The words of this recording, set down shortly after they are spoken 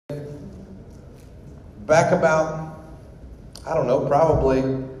back about, I don't know, probably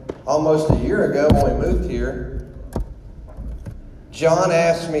almost a year ago when we moved here, John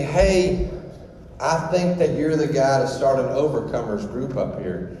asked me, hey, I think that you're the guy to start an Overcomers group up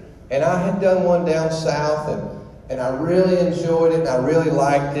here. And I had done one down south, and I really enjoyed it, and I really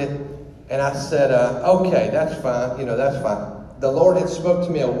liked it. And I said, okay, that's fine, that's fine. The Lord had spoke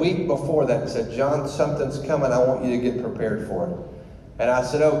to me a week before that and said, John, something's coming, I want you to get prepared for it. And I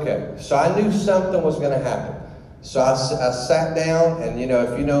said, okay. So I knew something was going to happen. So I sat down, and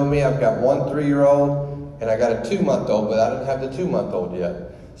if you know me, I've got one 3-year-old, and I got a 2-month-old, but I didn't have the 2-month-old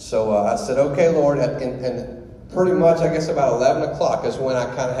yet. So I said, okay, Lord, and pretty much, I guess about 11 o'clock is when I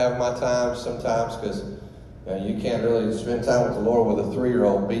kind of have my time sometimes, because you can't really spend time with the Lord with a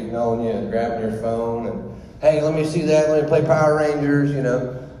 3-year-old beating on you and grabbing your phone, and, hey, let me see that, let me play Power Rangers,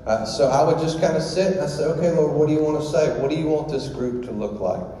 So I would just kind of sit, and I said, okay, Lord, what do you want to say? What do you want this group to look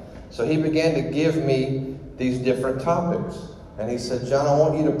like? So he began to give me these different topics. And he said, John, I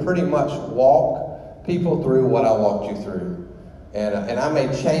want you to pretty much walk people through what I walked you through. And I may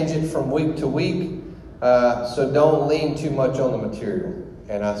change it from week to week, so don't lean too much on the material.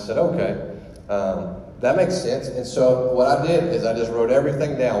 And I said, okay, that makes sense. And so what I did is I just wrote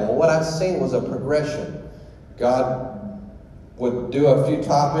everything down. Well, what I seen was a progression. God would do a few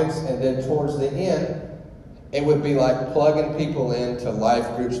topics, and then towards the end, it would be like plugging people into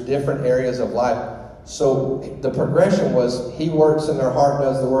life groups, different areas of life. So the progression was he works in their heart,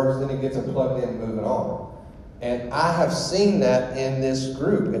 does the works, then he gets them plugged in and moving on. And I have seen that in this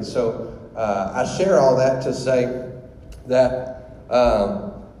group. And so I share all that to say that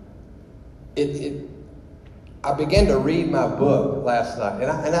I began to read my book last night.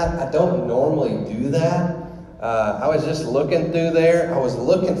 And I don't normally do that. I was just looking through there. I was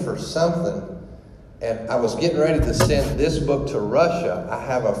looking for something. And I was getting ready to send this book to Russia. I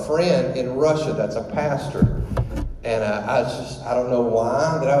have a friend in Russia that's a pastor. And I don't know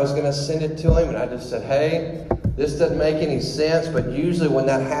why that I was going to send it to him. And I just said, hey, this doesn't make any sense. But usually when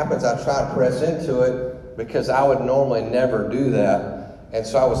that happens, I try to press into it because I would normally never do that. And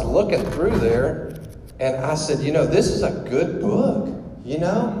so I was looking through there. And I said, this is a good book,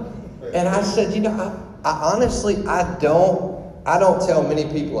 And I said, I honestly, I don't tell many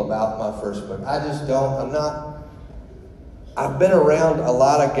people about my first book. I just don't. I've been around a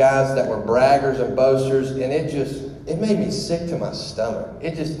lot of guys that were braggers and boasters, and it made me sick to my stomach.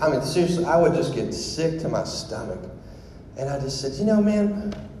 Seriously, I would just get sick to my stomach. And I just said,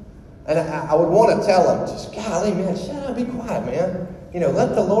 man, and I would want to tell them, just, golly, man, shut up, be quiet, man.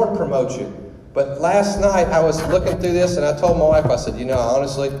 Let the Lord promote you. But last night, I was looking through this, and I told my wife, I said,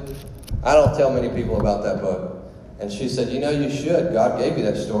 honestly, I don't tell many people about that book. And she said, you should. God gave you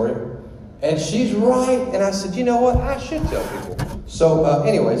that story. And she's right. And I said, you know what? I should tell people. So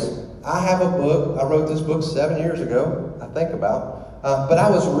anyways, I have a book. I wrote this book 7 years ago, I think about. But I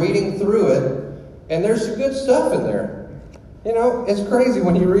was reading through it, and there's some good stuff in there. It's crazy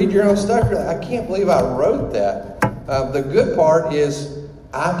when you read your own stuff. You're like, I can't believe I wrote that. The good part is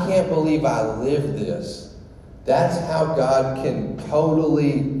I can't believe I lived this. That's how God can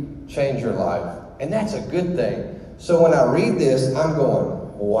totally change your life. And that's a good thing. So when I read this, I'm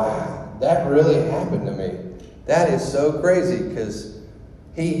going, wow, that really happened to me. That is so crazy because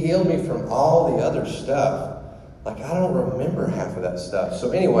he healed me from all the other stuff. Like, I don't remember half of that stuff.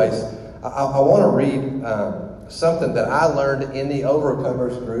 So anyways, I want to read something that I learned in the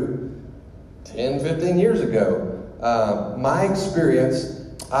Overcomers group 10, 15 years ago. My experience,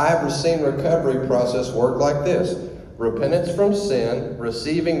 I have seen recovery process work like this. Repentance from sin,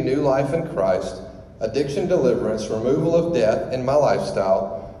 receiving new life in Christ, addiction deliverance, removal of death in my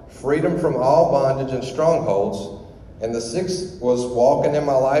lifestyle, freedom from all bondage and strongholds, and the sixth was walking in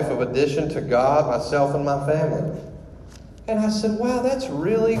my life of addition to God, myself, and my family. And I said, wow, that's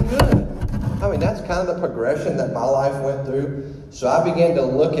really good. That's kind of the progression that my life went through. So I began to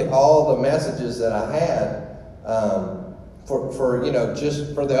look at all the messages that I had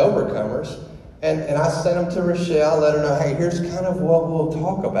just for the Overcomers. And I sent them to Rochelle, let her know, hey, here's kind of what we'll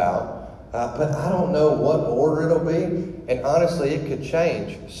talk about. But I don't know what order it'll be. And honestly, it could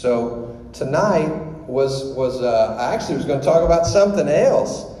change. So tonight I actually was going to talk about something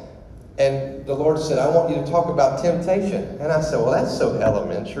else. And the Lord said, I want you to talk about temptation. And I said, well, that's so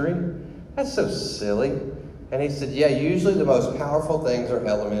elementary. That's so silly. And he said, yeah, usually the most powerful things are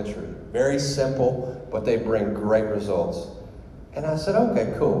elementary. Very simple, but they bring great results. And I said,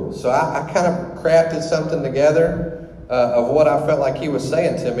 okay, cool. So I kind of crafted something together of what I felt like he was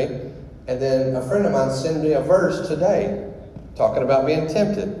saying to me. And then a friend of mine sent me a verse today talking about being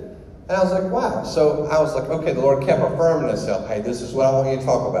tempted. And I was like, wow. So I was like, okay, the Lord kept affirming himself. Hey, this is what I want you to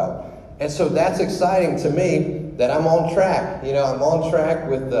talk about. And so that's exciting to me that I'm on track. You know, I'm on track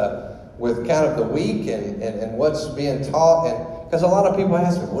with kind of the week and what's being taught. And because a lot of people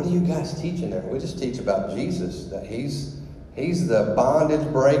ask me, what are you guys teaching there? We just teach about Jesus, that he's the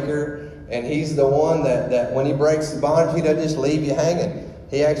bondage breaker, and he's the one that when he breaks the bondage, he doesn't just leave you hanging.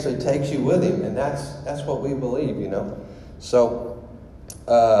 He actually takes you with him, and that's what we believe, you know. So,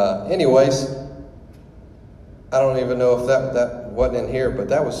 anyways, I don't even know if that wasn't in here,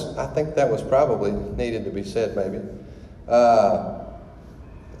 but I think that was probably needed to be said, maybe.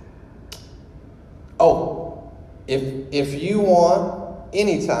 If you want,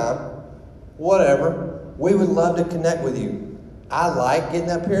 anytime, whatever, we would love to connect with you. I like getting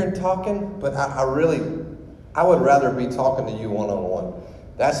up here and talking, but I would rather be talking to you one-on-one.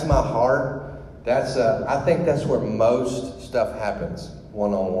 That's my heart. I think that's where most stuff happens,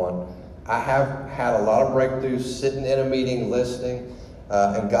 one-on-one. I have had a lot of breakthroughs sitting in a meeting, listening,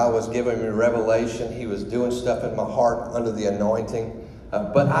 and God was giving me revelation. He was doing stuff in my heart under the anointing.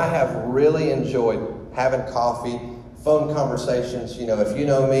 But I have really enjoyed having coffee, phone conversations. You know, if you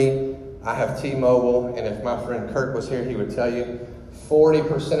know me, I have T-Mobile, and if my friend Kirk was here, he would tell you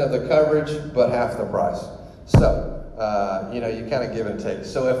 40% of the coverage, but half the price. So, you know, you kind of give and take.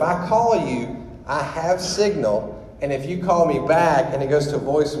 So if I call you, I have signal, and if you call me back and it goes to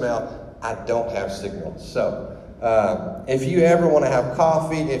voicemail, I don't have signal. So if you ever want to have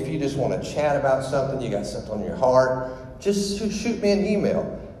coffee, if you just want to chat about something, you got something on your heart, just shoot me an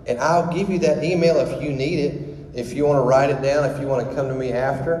email, and I'll give you that email if you need it. If you want to write it down, if you want to come to me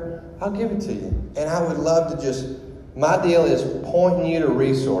after, I'll give it to you. And I would love to my deal is pointing you to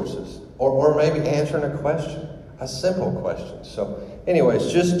resources, or maybe answering a question, a simple question. So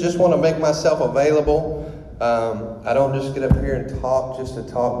anyways, just want to make myself available. I don't just get up here and talk just to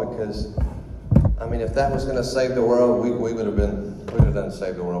talk, because, I mean, if that was going to save the world, we would have done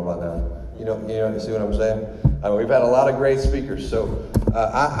save the world by now. You see what I'm saying? We've had a lot of great speakers. So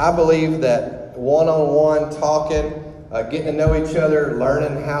I believe that one-on-one talking, getting to know each other,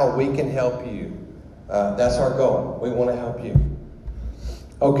 learning how we can help you. That's our goal. We want to help you.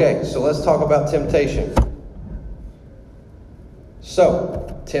 Okay, so let's talk about temptation.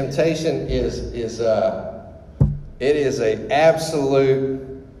 So, temptation is it's a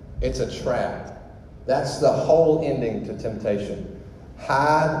trap. That's the whole ending to temptation.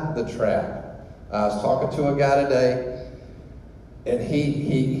 Hide the trap. I was talking to a guy today, and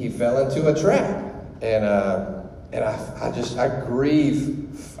he fell into a trap, and I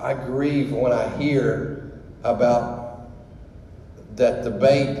grieve when I hear about that the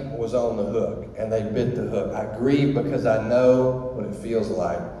bait was on the hook and they bit the hook. I grieve because I know what it feels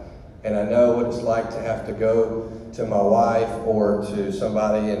like, and I know what it's like to have to go to my wife or to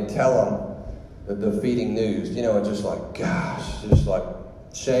somebody and tell them the defeating news, and just like, gosh, just like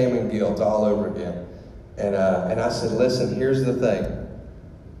shame and guilt all over again. And I said, listen, here's the thing.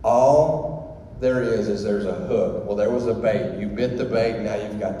 All there is there's a hook. Well, there was a bait. You bit the bait, now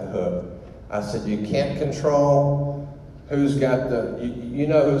you've got the hook. I said, you can't control who's got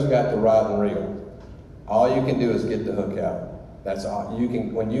who's got the rod and reel. All you can do is get the hook out. That's all.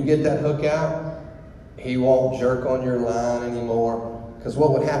 When you get that hook out, he won't jerk on your line anymore. Because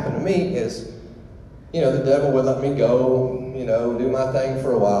what would happen to me is, the devil would let me go, do my thing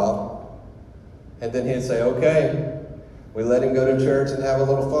for a while. And then he'd say, okay, we let him go to church and have a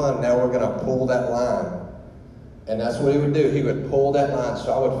little fun. Now we're going to pull that line. And that's what he would do. He would pull that line.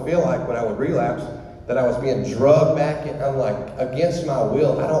 So I would feel like when I would relapse that I was being drugged back in. I'm like, against my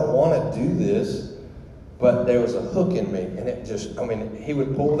will. I don't want to do this. But there was a hook in me. And he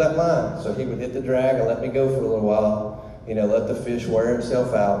would pull that line. So he would hit the drag and let me go for a little while. Let the fish wear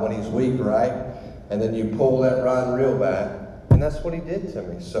himself out when he's weak, right? And then you pull that rod and reel back. And that's what he did to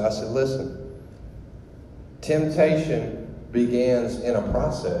me. So I said, listen, temptation begins in a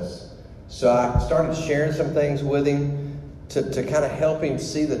process. So I started sharing some things with him to kind of help him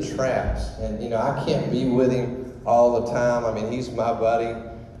see the traps. And, I can't be with him all the time. I mean, he's my buddy,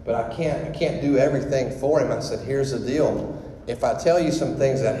 but I can't do everything for him. I said, here's the deal. If I tell you some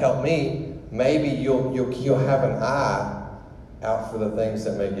things that help me, maybe you'll have an eye out for the things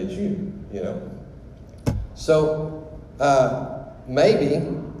that may get you, So, maybe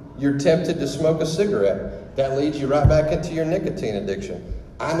you're tempted to smoke a cigarette. That leads you right back into your nicotine addiction.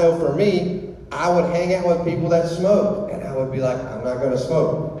 I know for me, I would hang out with people that smoke, and I would be like, I'm not going to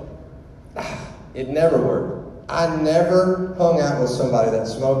smoke. It never worked. I never hung out with somebody that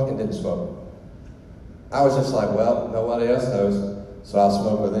smoked and didn't smoke. I was just like, well, nobody else knows, so I'll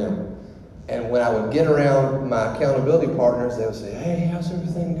smoke with them. And when I would get around my accountability partners, they would say, hey, how's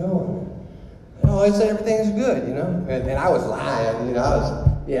everything going? Oh, I'd say everything's good, And I was lying,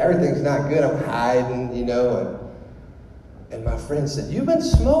 everything's not good. I'm hiding, you know. And my friend said, "You've been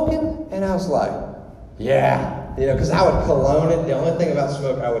smoking?" And I was like, "Yeah." You know, because I would cologne it. The only thing about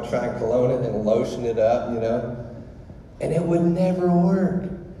smoke, I would try and cologne it and lotion it up, you know. And it would never work.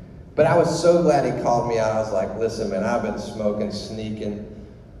 But I was so glad he called me out. I was like, "Listen, man, I've been smoking, sneaking."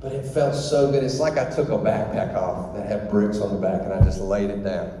 But it felt so good. It's like I took a backpack off that had bricks on the back and I just laid it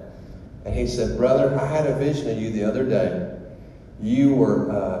down. And he said, "Brother, I had a vision of you the other day. You were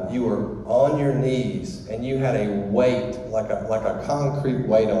on your knees and you had a weight, like a concrete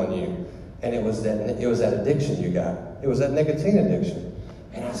weight on you. And it was that addiction you got. It was that nicotine addiction."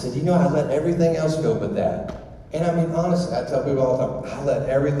 And I said, "You know, I let everything else go but that." And I mean, honestly, I tell people all the time, I let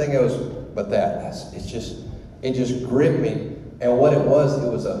everything else but that. It just gripped me. And what it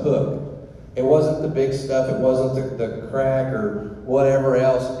was a hook. It wasn't the big stuff. It wasn't the crack or whatever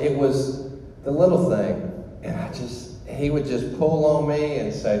else. It was the little thing. And he would just pull on me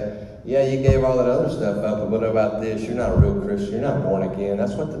and say, "Yeah, you gave all that other stuff up, but what about this? You're not a real Christian. You're not born again."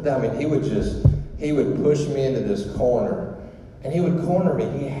 That's what he would push me into this corner. And he would corner me.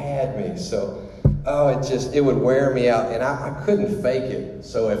 He had me. So, it would wear me out. And I couldn't fake it.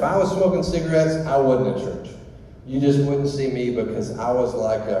 So if I was smoking cigarettes, I wasn't at church. You just wouldn't see me because I was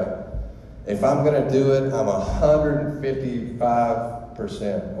like if I'm going to do it, I'm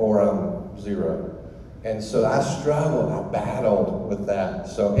 155% or I'm 0. And so I struggled. I battled with that.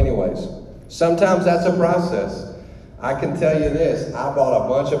 So anyways, sometimes that's a process. I can tell you this. I bought a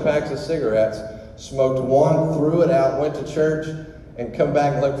bunch of packs of cigarettes, smoked one, threw it out, went to church, and come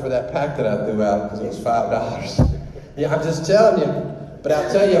back and look for that pack that I threw out because it was $5. Yeah, I'm just telling you. But I'll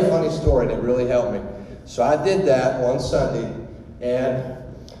tell you a funny story that really helped me. So I did that one Sunday, and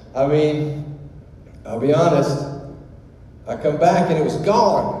I mean, I'll be honest, I come back and it was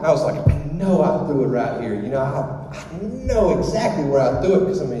gone. I was like, "I know I threw it right here. You know, I know exactly where I threw it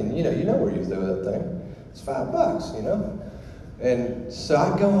because, I mean, you know where you threw that thing. It's $5, you know." And so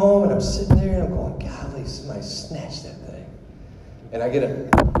I go home and I'm sitting there and I'm going, "Golly, somebody snatched that thing." And I get a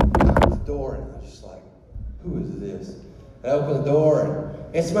the door and I'm just like, "Who is this?" And I open the door and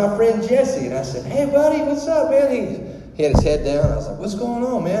it's my friend Jesse. And I said, "Hey, buddy, what's up, man?" He had his head down. I was like, "What's going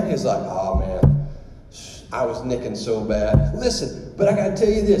on, man?" He's like, "Oh, man, I was nicking so bad." Listen, but I got to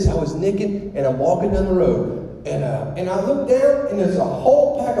tell you this. I was nicking and I'm walking down the road. And I looked down and there's a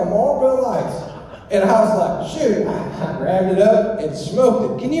whole pack of Marlboro Lights. And I was like, shoot, I grabbed it up and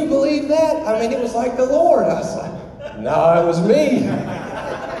smoked it. Can you believe that? I mean, it was like the Lord. I was like, "No, it was me."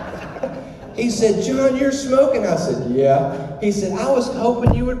 He said, "John, you're smoking?" I said, "Yeah." He said, "I was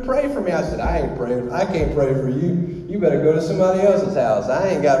hoping you would pray for me." I said, "I ain't praying. I can't pray for you. You better go to somebody else's house. I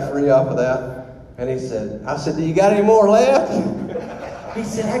ain't got free off of that." And I said, "Do you got any more left?" He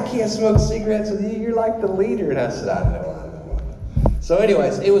said, "I can't smoke cigarettes with you. You're like the leader." And I said, I know. So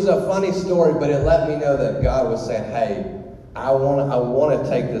anyways, it was a funny story, but it let me know that God was saying, "Hey, I want to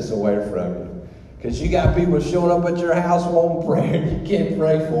take this away from you. Because you got people showing up at your house wanting prayer. You can't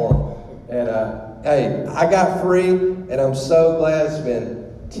pray for them." And hey, I got free, and I'm so glad. It's been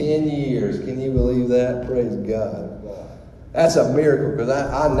 10 years. Can you believe that? Praise God. That's a miracle, because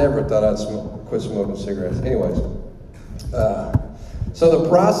I never thought I'd quit smoking cigarettes. Anyways, so the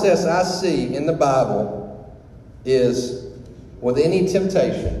process I see in the Bible is, with any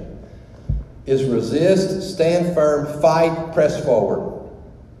temptation, is resist, stand firm, fight, press forward.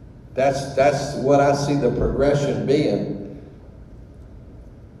 That's what I see the progression being.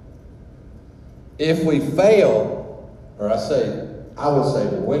 If we fail, or I would say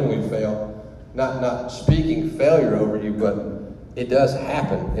when we fail, not speaking failure over you, but it does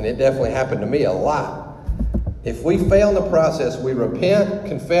happen, and it definitely happened to me a lot. If we fail in the process, we repent,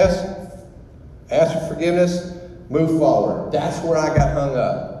 confess, ask for forgiveness, move forward. That's where I got hung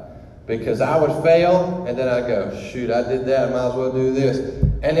up, because I would fail, and then I'd go, "Shoot, I did that, I might as well do this."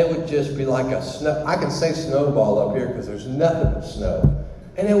 And it would just be like a snow. I can say snowball up here because there's nothing but snow.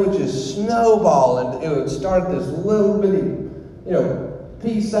 And it would just snowball, and it would start this little bitty,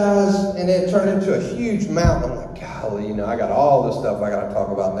 pea size, and it turned into a huge mountain. I'm like, golly, I got all this stuff I got to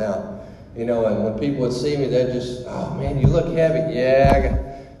talk about now. And when people would see me, they'd just, "Oh man, you look heavy." "Yeah, I got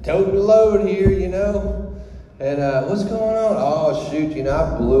toting the load here, And what's going on? "Oh shoot,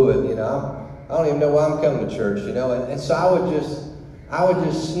 I blew it. I don't even know why I'm coming to church, And so I would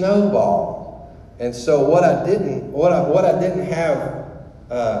just snowball. And so what I didn't have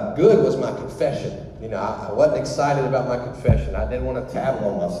good was my confession. I wasn't excited about my confession. I didn't want to tattle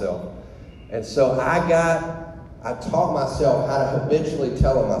on myself. And so I taught myself how to habitually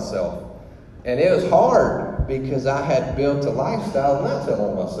tell on myself. And it was hard because I had built a lifestyle of not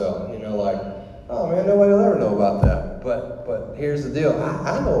telling on myself. Like, "Oh man, nobody will ever know about that." But here's the deal.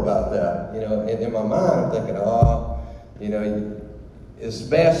 I know about that. You know, and in my mind, I'm thinking, you know, it's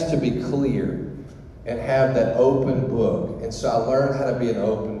best to be clear and have that open book. And so I learned how to be an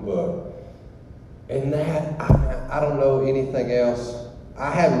open book. And that, I don't know anything else.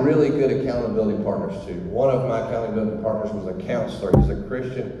 I had really good accountability partners too. One of my accountability partners was a counselor. He's a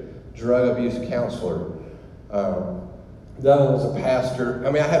Christian drug abuse counselor. The other one was a pastor.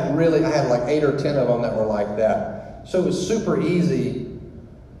 I mean, I had like 8 or 10 of them that were like that. So it was super easy,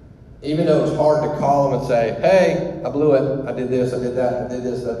 even though it was hard to call them and say, hey, I blew it. I did this, I did that, I did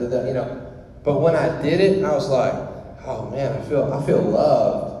this, I did that, you know. But when I did it, I was like, oh man, I feel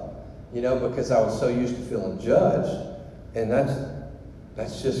loved, you know, because I was so used to feeling judged. And that's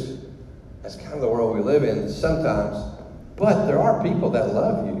kind of the world we live in sometimes. But there are people that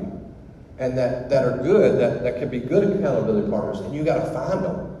love you and that are good, that can be good accountability partners, and you got to find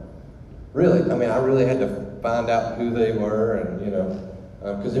them. Really, I mean, I really had to find out who they were, and you know,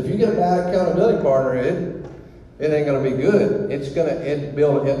 because if you get a bad accountability partner, it ain't going to be good. It's going to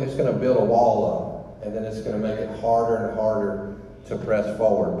build a wall up, and then it's going to make it harder and harder to press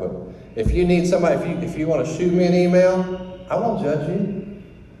forward. But if you need somebody, if you want to shoot me an email, I won't judge you.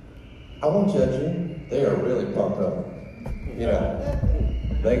 I won't judge you. They are really pumped up. You know,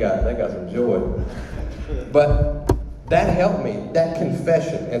 they got some joy. But that helped me, that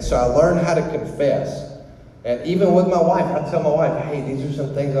confession. And so I learned how to confess. And even with my wife, I tell my wife, hey, these are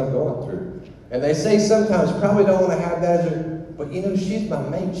some things I'm going through. And they say sometimes, probably don't want to have that as but you know, she's my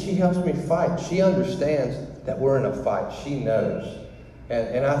mate. She helps me fight. She understands that we're in a fight. She knows.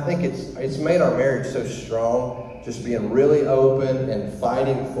 And I think it's made our marriage so strong, just being really open and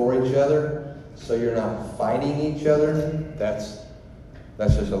fighting for each other, so you're not fighting each other. That's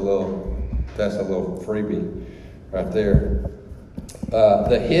just a little freebie right there.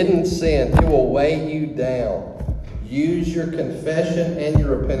 The hidden sin, it will weigh you down. Use your confession and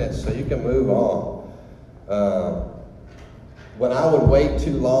your repentance so you can move on. When I would wait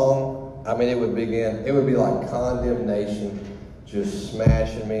too long, I mean, it would be like condemnation just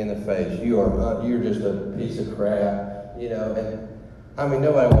smashing me in the face. You're just a piece of crap, you know. And I mean,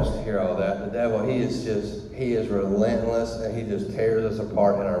 nobody wants to hear all that. The devil, he is relentless, and he just tears us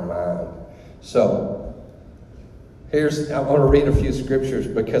apart in our mind. So I want to read a few scriptures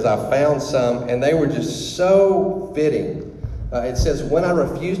because I found some, and they were just so fitting. It says, when I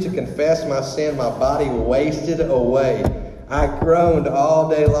refused to confess my sin, my body wasted away. I groaned all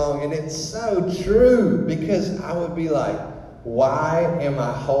day long, and it's so true, because I would be like, why am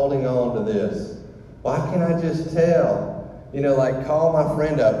I holding on to this? Why can't I just tell? You know, like call my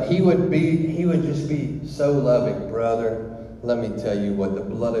friend up. He would just be so loving. Brother, let me tell you what, the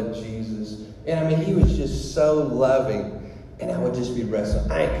blood of Jesus. And I mean, he was just so loving. And I would just be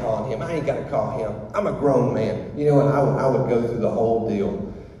wrestling. I ain't calling him. I ain't got to call him. I'm a grown man. You know, and I would go through the whole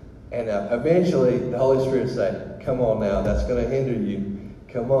deal. And eventually, the Holy Spirit would say, come on now, that's going to hinder you.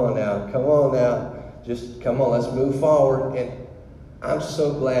 Come on now. Just come on, let's move forward. And I'm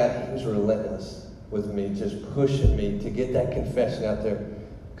so glad he was relentless with me, just pushing me to get that confession out there.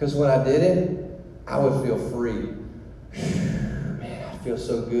 Because when I did it, I would feel free. Man, I feel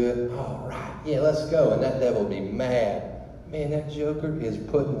so good. All right, yeah, let's go. And that devil would be mad. Man, that joker is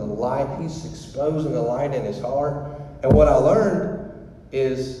putting the light, he's exposing the light in his heart. And what I learned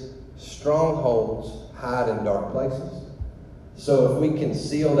is strongholds hide in dark places. So if we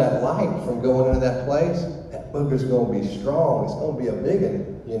conceal that light from going into that place, that booger's going to be strong. It's going to be a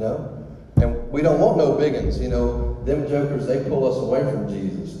biggin, you know. And we don't want no biggins, you know. Them jokers, they pull us away from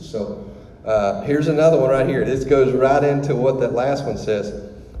Jesus. So here's another one right here. This goes right into what that last one says.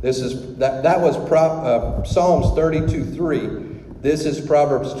 That was Psalms 32:3. This is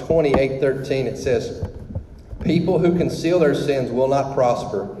Proverbs 28:13. It says, people who conceal their sins will not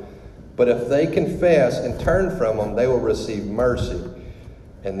prosper, but if they confess and turn from them, they will receive mercy.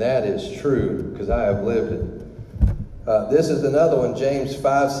 And that is true, because I have lived it. This is another one, James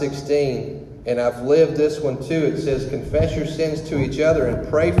 5:16. And I've lived this one too. It says, confess your sins to each other and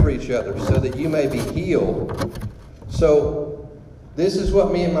pray for each other so that you may be healed. So this is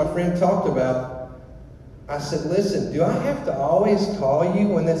what me and my friend talked about. I said, listen, do I have to always call you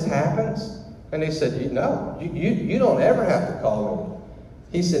when this happens? And he said, no, you don't ever have to call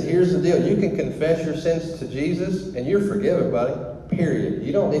me. He said, here's the deal. You can confess your sins to Jesus and you're forgiven, buddy.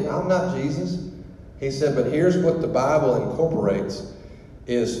 Period. I'm not Jesus. He said, but here's what the Bible incorporates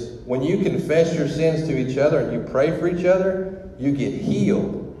is when you confess your sins to each other and you pray for each other, you get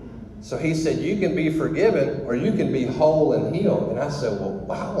healed. So he said, you can be forgiven or you can be whole and healed. And I said, well,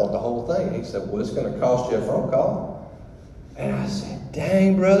 I want the whole thing. He said, well, it's going to cost you a phone call. And I said,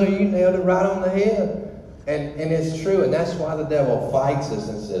 dang, brother, you nailed it right on the head. And it's true, and that's why the devil fights us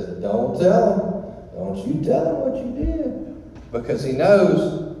and says, don't tell him. Don't you tell him what you did. Because he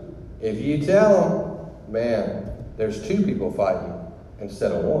knows if you tell him, man, there's two people fighting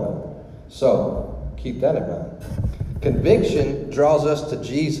instead of one. So keep that in mind. Conviction draws us to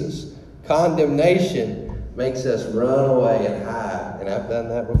Jesus. Condemnation makes us run away and hide. And I've done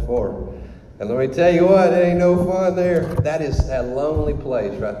that before. And let me tell you what, it ain't no fun there. That is a lonely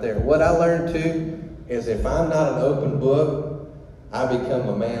place right there. What I learned too is if I'm not an open book, I become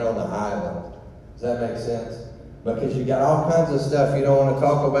a man on the island. Does that make sense? Because you got all kinds of stuff you don't want to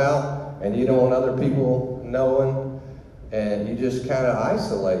talk about, and you don't want other people knowing, and you just kind of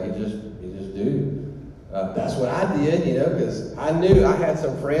isolate. You just do. That's what I did, because I knew I had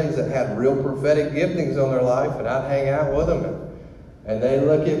some friends that had real prophetic giftings on their life, and I'd hang out with them, and they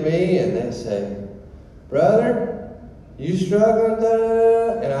look at me and they say, "Brother, you struggling?"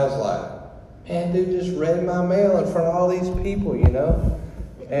 And I was like, "Man, dude, just read my mail in front of all these people,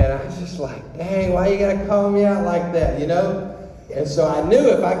 And I was just like, dang, why you gotta call me out like that, And so I knew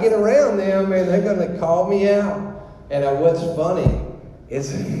if I get around them, man, they're gonna call me out. And what's funny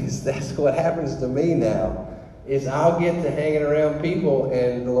is that's what happens to me now, is I'll get to hanging around people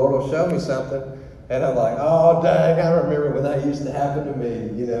and the Lord will show me something, and I'm like, oh, dang, I remember when that used to happen to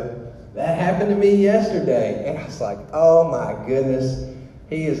me, That happened to me yesterday. And I was like, oh my goodness.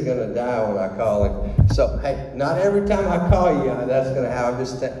 He is going to die when I call him. So, hey, not every time I call you, that's going to happen. I'm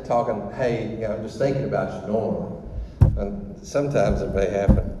just talking, hey, I'm just thinking about you normally. And sometimes it may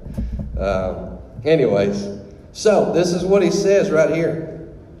happen. Anyways, so this is what he says right here.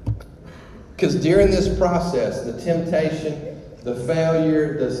 Because during this process, the temptation, the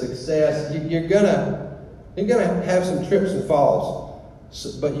failure, the success, you're gonna have some trips and falls.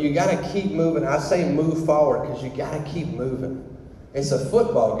 But you got to keep moving. I say move forward because you got to keep moving. It's a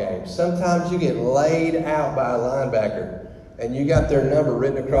football game. Sometimes you get laid out by a linebacker and you got their number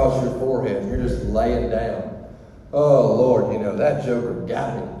written across your forehead. You're just laying down. Oh, Lord, that joker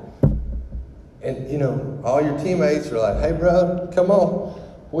got me. And, all your teammates are like, hey, bro, come on.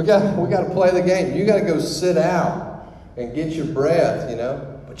 We got to play the game. You got to go sit out and get your breath,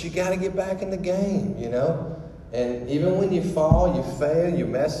 But you got to get back in the game, And even when you fall, you fail, you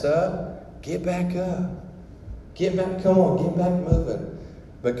mess up, get back up. Get back, come on, get back moving.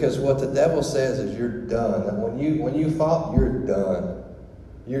 Because what the devil says is you're done. When you fall, you're done.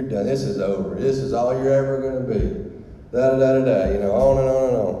 You're done. This is over. This is all you're ever going to be. On and on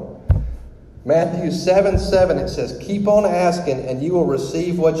and on. Matthew 7:7, it says, keep on asking and you will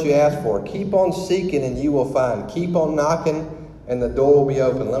receive what you ask for. Keep on seeking and you will find. Keep on knocking and the door will be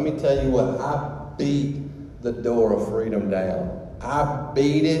open. Let me tell you what, I beat the door of freedom down. I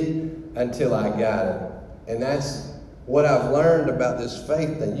beat it until I got it. And that's what I've learned about this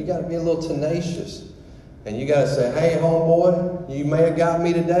faith thing. You got to be a little tenacious. And you got to say, hey, homeboy, you may have got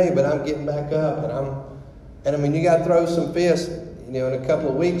me today, but I'm getting back up. And you got to throw some fists. In a couple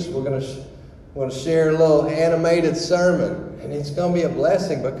of weeks, we're going to share a little animated sermon. And it's going to be a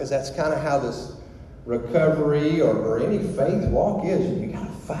blessing because that's kind of how this recovery or any faith walk is. You got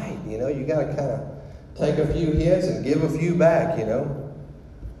to fight, You got to kind of take a few hits and give a few back,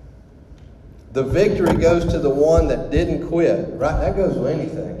 The victory goes to the one that didn't quit, right? That goes with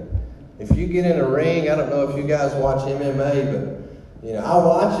anything. If you get in a ring, I don't know if you guys watch MMA, but, I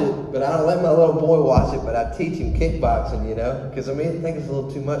watch it, but I don't let my little boy watch it, but I teach him kickboxing, because, I think it's a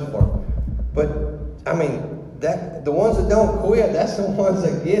little too much for him. But, the ones that don't quit, that's the ones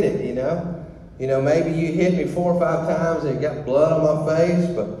that get it, Maybe you hit me 4 or 5 times and you got blood on my face,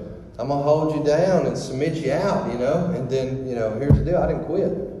 but I'm going to hold you down and submit you out, And then, here's the deal, I didn't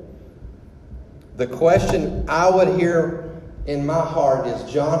quit. The question I would hear in my heart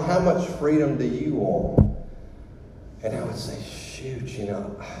is, John, how much freedom do you want? And I would say, shoot,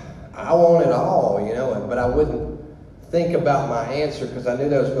 I want it all, but I wouldn't think about my answer because I knew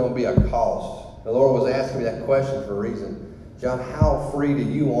there was going to be a cost. The Lord was asking me that question for a reason. John, how free do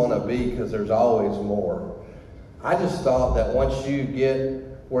you want to be? Because there's always more. I just thought that once you get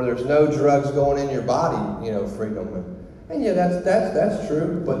where there's no drugs going in your body, freedom. And yeah, that's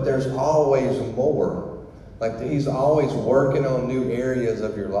true, but there's always more. Like He's always working on new areas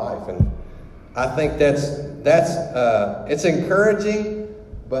of your life, and I think that's it's encouraging,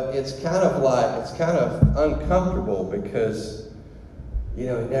 but it's kind of uncomfortable because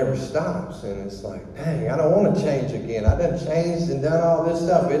it never stops, and it's like, dang, I don't want to change again. I done changed and done all this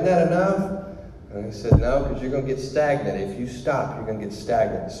stuff. Isn't that enough? And he said, no, because you're going to get stagnant. If you stop, you're going to get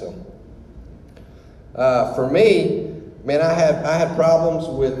stagnant. So, for me. Man, I had problems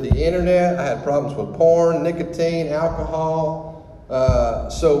with the internet. I had problems with porn, nicotine, alcohol,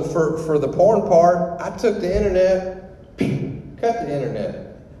 So for the porn part, I took the internet, cut the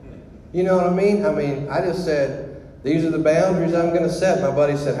internet. You know what I mean? I just said, these are the boundaries I'm going to set. My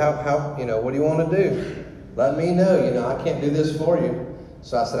buddy said, how, what do you want to do? Let me know. I can't do this for you.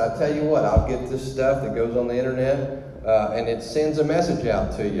 So I said, I'll tell you what, I'll get this stuff that goes on the internet, and it sends a message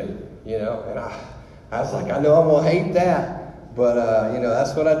out to you, And I was like, I know I'm going to hate that, but,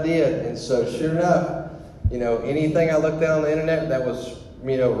 that's what I did. And so sure enough, anything I looked at on the internet that was,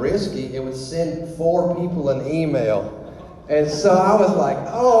 risky, it would send 4 people an email. And so I was like,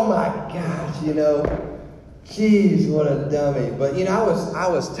 oh my gosh, geez, what a dummy. But, I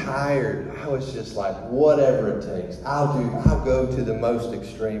was tired. I was just like, whatever it takes. I'll go to the most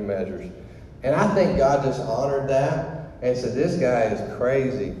extreme measures. And I think God just honored that and said, this guy is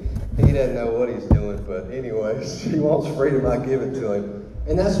crazy. He doesn't know what he's doing. But anyways, he wants freedom, I give it to him.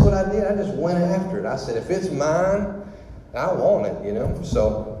 And that's what I did. I just went after it. I said, if it's mine, I want it,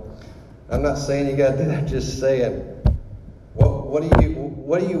 So I'm not saying you got to do that. Just saying,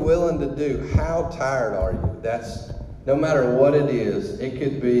 what are you willing to do? How tired are you? That's no matter what it is. It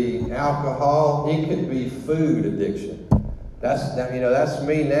could be alcohol. It could be food addiction. That's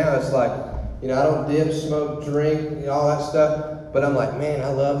me now. It's like, I don't dip, smoke, drink, all that stuff. But I'm like, man, I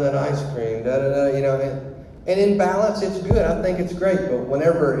love that ice cream. And in balance, it's good. I think it's great. But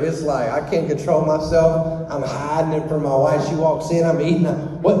whenever it's like I can't control myself, I'm hiding it from my wife. She walks in, I'm eating.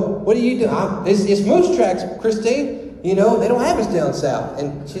 What do you do? It's Moose Tracks, Christine. They don't have us down south.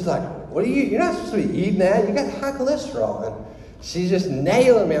 And she's like, you're not supposed to be eating that. You got high cholesterol. And she's just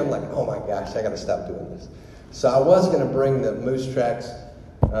nailing me. I'm like, oh my gosh, I got to stop doing this. So I was going to bring the Moose Tracks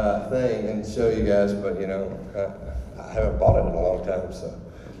thing and show you guys, but I haven't bought it in a long time. So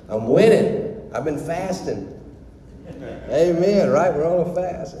I'm winning. I've been fasting. Amen, right? We're on a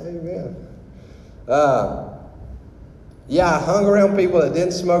fast. Amen. I hung around people that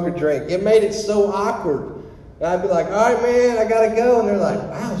didn't smoke or drink. It made it so awkward. And I'd be like, all right, man, I got to go. And they're like,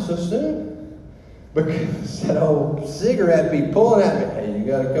 wow, so soon? Because that old cigarette be pulling at me. Hey, you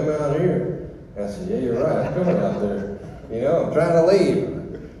got to come out here. And I said, yeah, you're right. I'm coming out there. I'm trying to leave.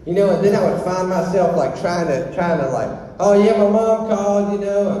 And then I would find myself like trying to like, oh, yeah, my mom called, and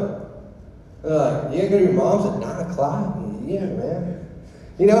they're like, you gonna go to your mom's at 9 o'clock? Yeah, man.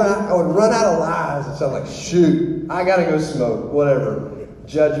 I would run out of lies, and so I'm like, shoot, I gotta go smoke, whatever.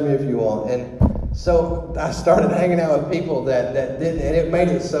 Judge me if you want. And so I started hanging out with people that didn't, and it made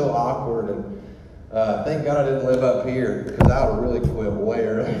it so awkward. And thank God I didn't live up here, because I would really quit way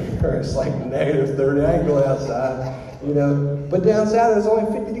earlier. It's like -30. I ain't going outside, But down south it's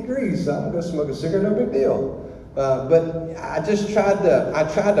only 50 degrees, so I'm gonna smoke a cigarette, no big deal. But I just tried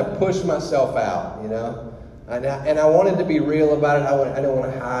to push myself out, and I wanted to be real about it. I didn't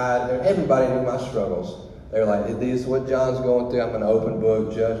want to hide. Everybody knew my struggles. They were like, this is what John's going through. I'm an open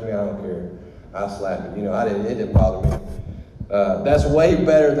book. Judge me. I don't care. I'll slap it. It didn't bother me. That's way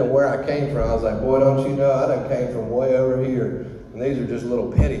better than where I came from. I was like, boy, don't you know, I done came from way over here. And these are just little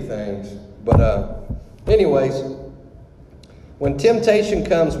petty things. But anyways, when temptation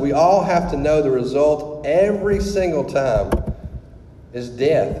comes, we all have to know the result every single time is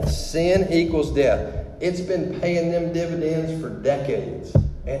death. Sin equals death. It's been paying them dividends for decades,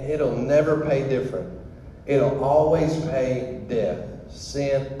 and it'll never pay different. It'll always pay death.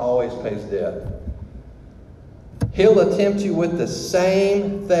 Sin always pays death. He'll attempt you with the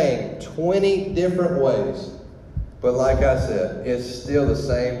same thing 20 different ways. But like I said, it's still the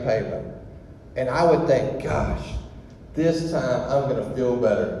same payment. And I would think, gosh, this time I'm going to feel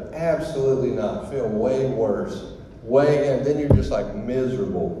better. Absolutely not. Feel way worse. And then you're just like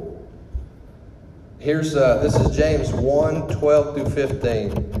miserable. This is James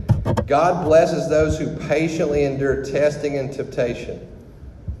 1:12-15. God blesses those who patiently endure testing and temptation.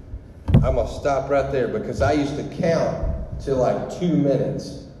 I'm going to stop right there because I used to count to like 2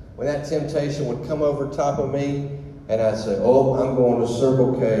 minutes. When that temptation would come over top of me, and I'd say, oh, I'm going to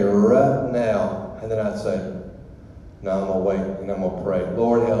Circle K right now. And then I'd say, no, I'm going to wait and I'm going to pray.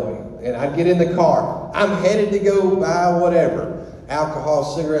 Lord, help me. And I'd get in the car. I'm headed to go buy whatever. Alcohol,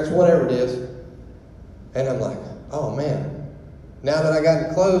 cigarettes, whatever it is. And I'm like, oh man. Now that I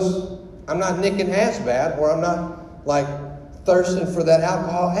gotten close, I'm not nicking as bad, or I'm not like thirsting for that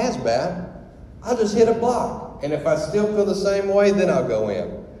alcohol as bad. I'll just hit a block. And if I still feel the same way, then I'll go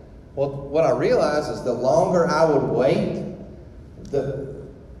in. Well, what I realized is the longer I would wait,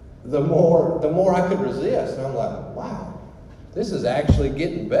 the more I could resist. And I'm like, wow, this is actually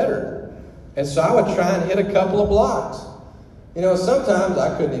getting better. And so I would try and hit a couple of blocks. Sometimes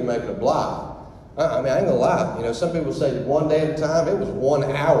I couldn't even make it a block. I ain't gonna lie. Some people say 1 day at a time. It was 1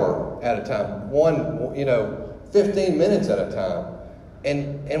 hour at a time. 15 minutes at a time.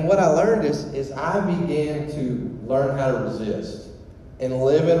 And what I learned is I began to learn how to resist and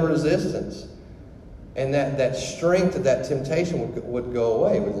live in resistance. And that strength of that temptation would go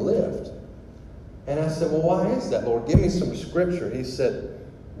away, would lift. And I said, well, why is that, Lord? Give me some scripture. He said,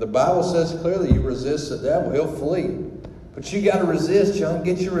 the Bible says clearly you resist the devil, he'll flee. But you got to resist, John.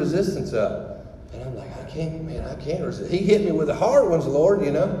 Get your resistance up. And I'm like, I can't resist. He hit me with the hard ones, Lord,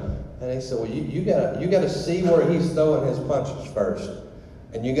 you know. And he said, well, you got to see where he's throwing his punches first.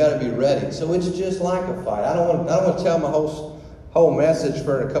 And you got to be ready. So it's just like a fight. I don't want to tell my whole message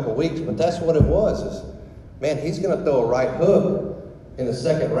for a couple of weeks, but that's what it was. Is, man, he's going to throw a right hook in the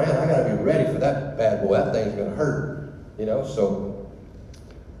second round. I got to be ready for that bad boy. That thing's going to hurt, you know. So,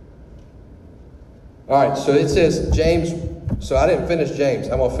 all right. So it says James. So I didn't finish James.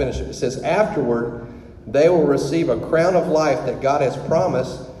 I'm going to finish it. It says, afterward, they will receive a crown of life that God has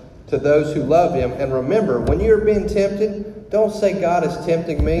promised to those who love him. And remember, when you're being tempted, don't say God is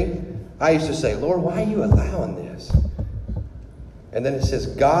tempting me. I used to say, Lord, why are you allowing this? And then it says,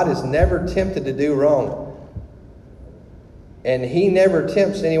 God is never tempted to do wrong. And he never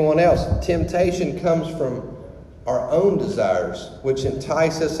tempts anyone else. Temptation comes from our own desires, which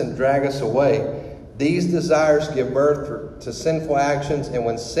entice us and drag us away. These desires give birth to sinful actions, and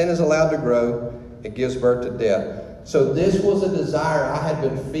when sin is allowed to grow, it gives birth to death. So this was a desire I had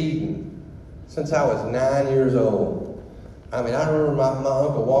been feeding since I was 9 years old. I mean, I remember my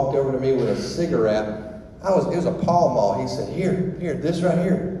uncle walked over to me with a cigarette. It was a Pall Mall. He said, here, this right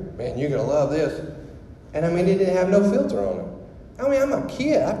here. Man, you're going to love this. And I mean, it didn't have no filter on it. I mean, I'm a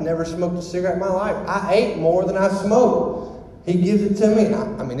kid. I've never smoked a cigarette in my life. I ate more than I smoked. He gives it to me.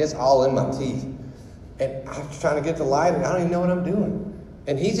 I mean, it's all in my teeth. And I was trying to get the light, and I don't even know what I'm doing.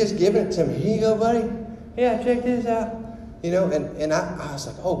 And he's just giving it to me. Here you go, buddy. Yeah, check this out. You know, and I was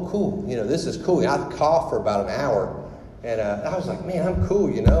like, oh, cool. You know, this is cool. And I'd cough for about an hour. And I was like, man, I'm cool,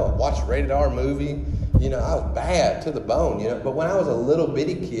 you know. I watched a rated R movie. You know, I was bad to the bone, you know. But when I was a little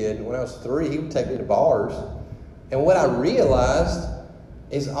bitty kid, when I was 3, he would take me to bars. And what I realized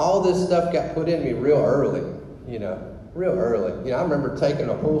is all this stuff got put in me real early, you know, real early. You know, I remember taking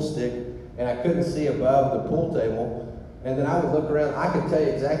a pool stick, and I couldn't see above the pool table. And then I would look around. I could tell you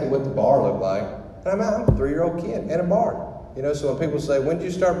exactly what the bar looked like. And I'm a 3-year-old kid in a bar. You know, so when people say, when did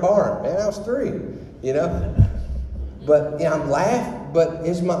you start barring? Man, I was 3, you know. But, you know, I'm laughing, but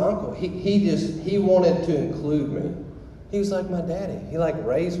it's my uncle. He wanted to include me. He was like my daddy. He like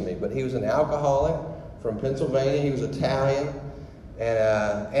raised me, but he was an alcoholic from Pennsylvania. He was Italian.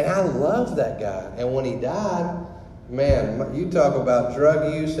 And I loved that guy. And when he died, man, you talk about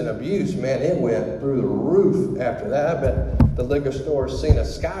drug use and abuse, man, it went through the roof after that. I bet the liquor store's seen a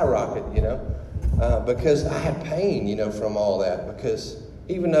skyrocket, you know, because I had pain, you know, from all that. Because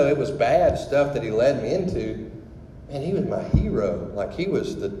even though it was bad stuff that he led me into, man, he was my hero. Like, he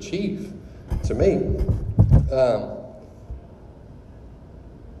was the chief to me.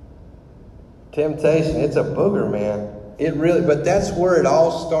 Temptation, it's a booger, man. It really, but that's where it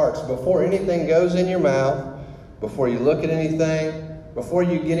all starts. Before anything goes in your mouth, before you look at anything, before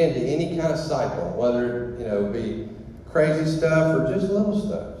you get into any kind of cycle, whether, you know, be crazy stuff or just little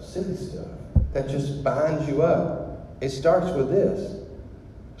stuff, silly stuff, that just binds you up. It starts with this.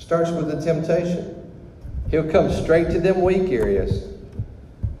 It starts with the temptation. He'll come straight to them weak areas.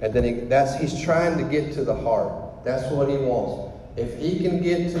 And then he's trying to get to the heart. That's what he wants. If he can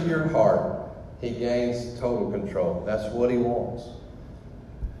get to your heart, he gains total control. That's what he wants.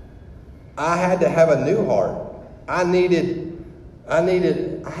 I had to have a new heart. I had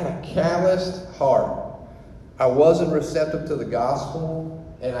a calloused heart. I wasn't receptive to the gospel,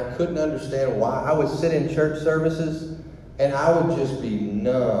 and I couldn't understand why. I would sit in church services, and I would just be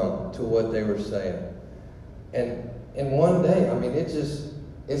numb to what they were saying. And one day, I mean,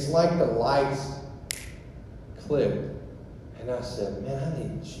 it's like the lights clicked. And I said, man, I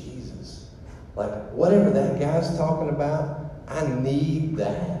need Jesus. Like, whatever that guy's talking about, I need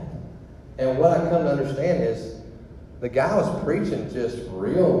that. And what I come to understand is the guy was preaching just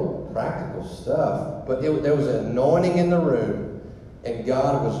real practical stuff. But there was an anointing in the room, and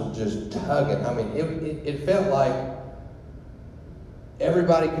God was just tugging. I mean, it felt like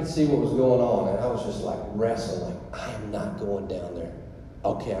everybody could see what was going on, and I was just like wrestling. I am not going down there.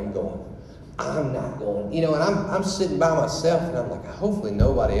 Okay, I'm going. I'm not going. You know, and I'm sitting by myself, and I'm like, hopefully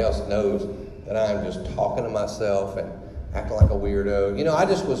nobody else knows that I'm just talking to myself and acting like a weirdo. You know, I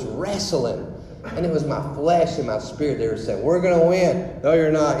just was wrestling, and it was my flesh and my spirit. They were saying, we're going to win. No,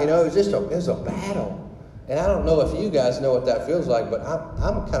 you're not. You know, it was a battle. And I don't know if you guys know what that feels like, but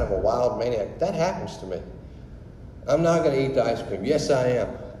I'm kind of a wild maniac. That happens to me. I'm not going to eat the ice cream. Yes, I am.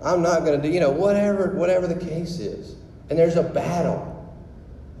 I'm not going to do, you know, whatever the case is. And there's a battle.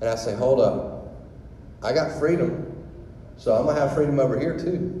 And I say, hold up. I got freedom. So I'm going to have freedom over here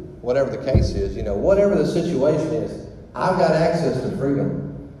too. Whatever the case is, whatever the situation is, I've got access to freedom.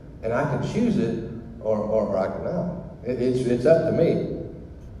 And I can choose it or I can not. It's up to me.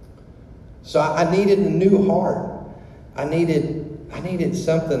 So I needed a new heart. I needed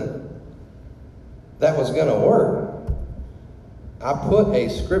something that was going to work. I put a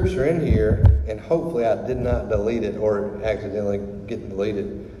scripture in here, and hopefully I did not delete it or accidentally get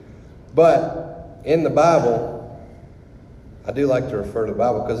deleted. But in the Bible, I do like to refer to the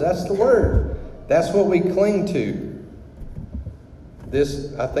Bible because that's the Word. That's what we cling to.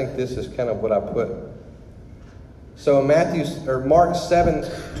 I think this is kind of what I put. So in Mark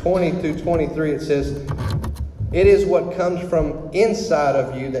 7:20 through 23, it says, "It is what comes from inside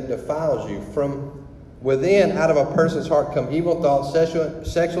of you that defiles you. From within, out of a person's heart, come evil thoughts,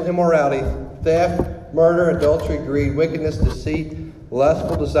 sexual immorality, theft, murder, adultery, greed, wickedness, deceit,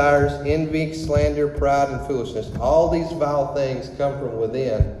 lustful desires, envy, slander, pride, and foolishness. All these vile things come from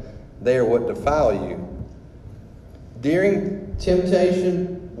within. They are what defile you." During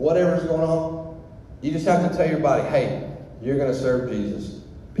temptation, whatever's going on, you just have to tell your body, hey, you're going to serve Jesus,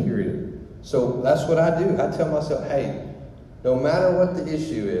 period. So that's what I do. I tell myself, hey, no matter what the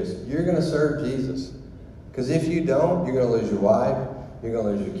issue is, you're going to serve Jesus. Because if you don't, you're going to lose your wife, you're going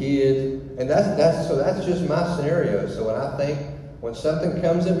to lose your kids. And that's just my scenario. So when something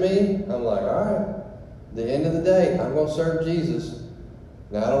comes at me, I'm like, all right, the end of the day, I'm going to serve Jesus.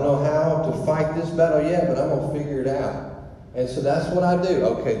 Now, I don't know how to fight this battle yet, but I'm going to figure it out. And so that's what I do.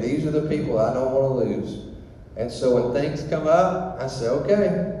 Okay, these are the people I don't want to lose. And so when things come up, I say,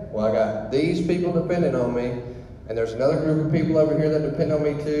 okay, well, I got these people depending on me, and there's another group of people over here that depend on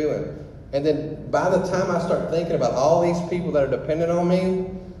me too. And then by the time I start thinking about all these people that are dependent on me,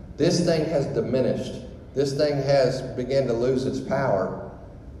 this thing has diminished. This thing has begun to lose its power.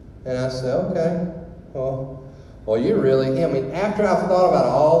 And I say, okay, well, after I've thought about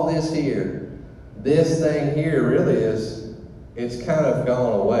all this here, this thing here really it's kind of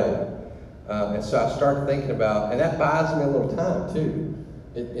gone away. And so I start thinking about, and that buys me a little time too.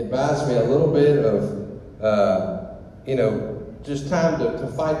 It buys me a little bit of, just time to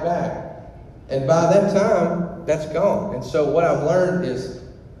fight back. And by that time, that's gone. And so what I've learned is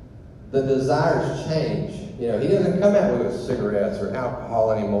the desires change. He doesn't come at me with cigarettes or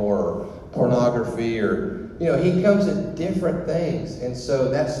alcohol anymore or pornography or, he comes at different things. And so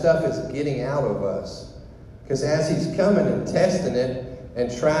that stuff is getting out of us. Because as he's coming and testing it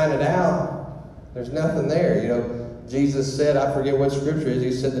and trying it out, there's nothing there. Jesus said, I forget what scripture it is,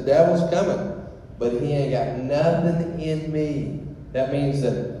 he said, the devil's coming, but he ain't got nothing in me. That means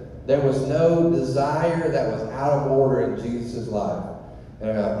that there was no desire that was out of order in Jesus' life.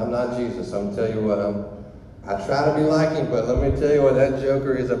 And I'm not Jesus. I'm going to tell you what, I try to be like him, but let me tell you what, that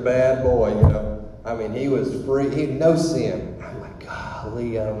joker is a bad boy, he was free. He had no sin. I'm like,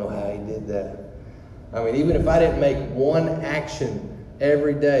 golly, I don't know how he did that. Even if I didn't make one action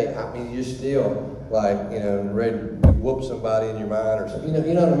every day, you're still ready to whoop somebody in your mind or something.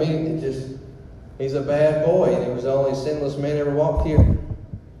 You know what I mean? He's a bad boy, and he was the only sinless man ever walked here.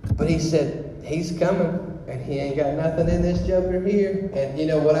 But he said, he's coming, and he ain't got nothing in this joker here.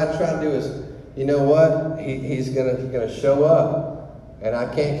 And what I try to do is, he's gonna show up. And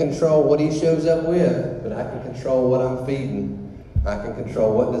I can't control what he shows up with, but I can control what I'm feeding. I can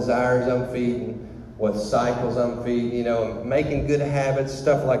control what desires I'm feeding, what cycles I'm feeding, making good habits,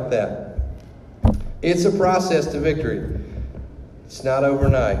 stuff like that. It's a process to victory. It's not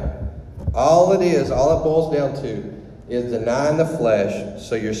overnight. All it boils down to is denying the flesh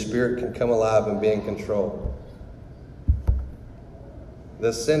so your spirit can come alive and be in control.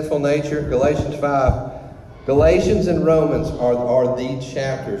 The sinful nature, Galatians 5. Galatians and Romans are the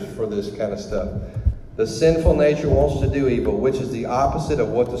chapters for this kind of stuff. The sinful nature wants to do evil, which is the opposite of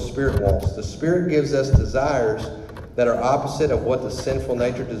what the Spirit wants. The Spirit gives us desires that are opposite of what the sinful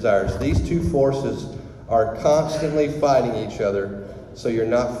nature desires. These two forces are constantly fighting each other, so you're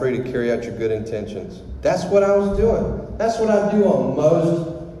not free to carry out your good intentions. That's what I was doing. That's what I do on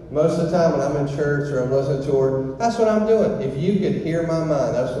most of the time when I'm in church or I'm listening to her. That's what I'm doing. If you could hear my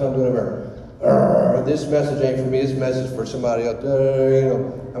mind, that's what I'm doing over. This message ain't for me, this message for somebody else.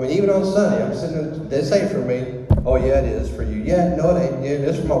 Even on Sunday, I'm sitting, this ain't for me. Oh, yeah, it is for you. Yeah, no, it ain't. Yeah,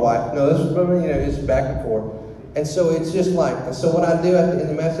 this is for my wife. No, this is for me. It's back and forth. And so it's just and so what I do at the end of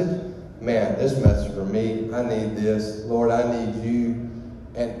the message, man, this message is for me. I need this. Lord, I need you.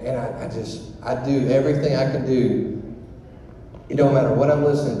 And I do everything I can do. It don't matter what I'm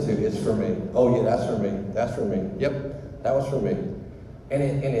listening to, it's for me. Oh, yeah, that's for me. That's for me. Yep, that was for me.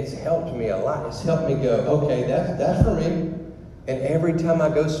 And it's helped me a lot. It's helped me go, okay, that's for me. And every time I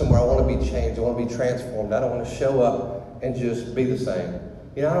go somewhere, I want to be changed. I want to be transformed. I don't want to show up and just be the same.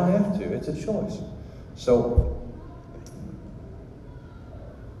 I don't have to. It's a choice. So,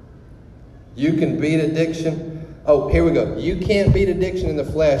 you can beat addiction. Oh, here we go. You can't beat addiction in the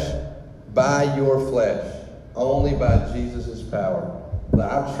flesh by your flesh. Only by Jesus' power.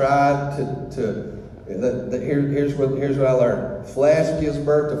 I've tried here's what I learned. Flesh gives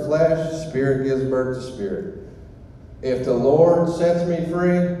birth to flesh. Spirit gives birth to spirit. If the Lord sets me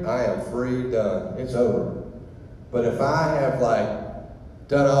free, I am free, done. It's over. But if I have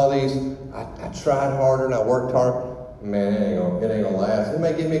done all these, I tried harder and I worked hard, man, it ain't gonna last. It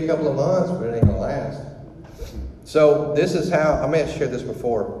may give me a couple of months, but it ain't gonna last. So this is how, I may have shared this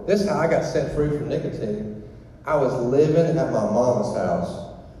before. This is how I got set free from nicotine. I was living at my mom's house.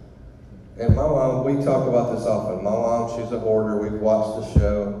 And my mom, we talk about this often. My mom, she's a hoarder. We've watched the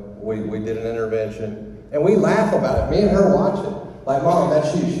show. We did an intervention. And we laugh about it. Me and her watch it. Like, Mom,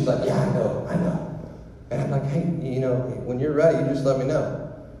 that's you. She's like, yeah, I know. And I'm like, hey, when you're ready, you just let me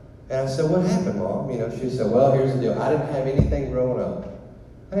know. And I said, what happened, Mom? She said, well, here's the deal. I didn't have anything growing up.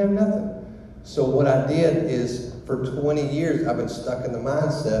 I didn't have nothing. So what I did is, for 20 years, I've been stuck in the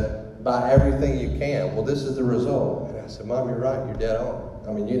mindset, buy everything you can. Well, this is the result. And I said, Mom, you're right. You're dead on.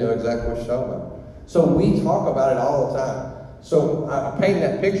 You know exactly what you're talking about. So we talk about it all the time. So I painted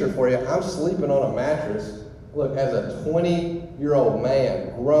that picture for you. I'm sleeping on a mattress, look, as a 20-year-old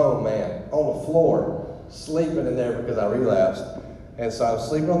man, grown man, on the floor, sleeping in there because I relapsed. And so I was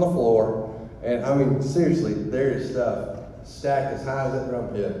sleeping on the floor, and seriously, there is stuff stacked as high as that drum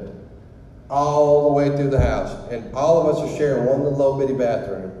pit, all the way through the house. And all of us are sharing one little bitty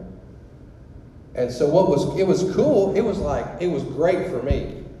bathroom. And so it was cool. It was great for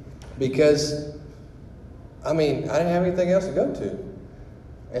me because, I didn't have anything else to go to.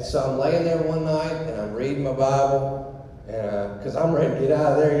 And so I'm laying there one night and I'm reading my Bible, and because I'm ready to get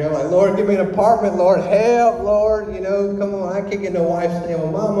out of there. I'm like, Lord, give me an apartment. Lord, help, Lord. Come on, I can't get no wife staying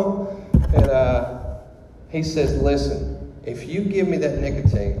with Mama. And he says, listen, if you give me that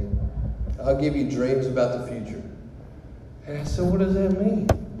nicotine, I'll give you dreams about the future. And I said, what does that mean?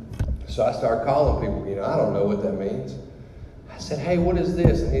 So I started calling people. I don't know what that means. I said, hey, what is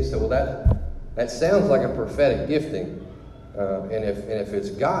this? And he said, well, that sounds like a prophetic gifting. And if it's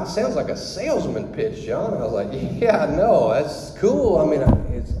God, it sounds like a salesman pitch, John. I was like, yeah, I know. That's cool.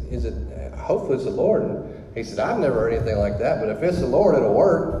 Is it? Hopefully it's the Lord. And he said, I've never heard anything like that, but if it's the Lord, it'll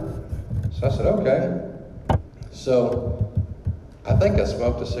work. So I said, okay. So I think I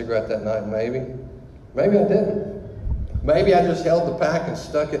smoked a cigarette that night, maybe. Maybe I didn't. Maybe I just held the pack and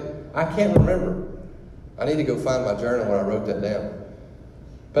stuck it. I can't remember. I need to go find my journal where I wrote that down.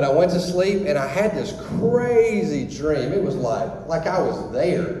 But I went to sleep, and I had this crazy dream. It was like I was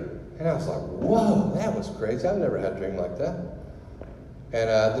there. And I was like, whoa, that was crazy. I've never had a dream like that.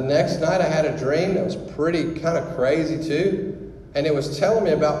 And the next night I had a dream that was pretty kind of crazy too. And it was telling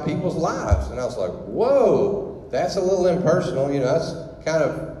me about people's lives. And I was like, whoa, that's a little impersonal. That's kind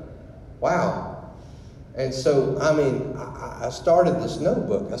of, wow. And so, I started this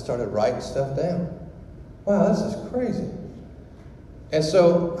notebook. I started writing stuff down. Wow, this is crazy. And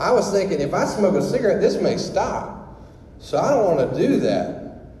so I was thinking, if I smoke a cigarette, this may stop. So I don't want to do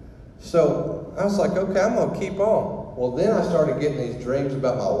that. So I was like, okay, I'm going to keep on. Well, then I started getting these dreams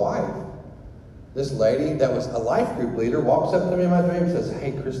about my wife. This lady that was a life group leader walks up to me in my dream and says,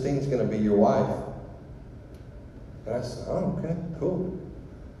 hey, Christine's going to be your wife. And I said, oh, okay, cool.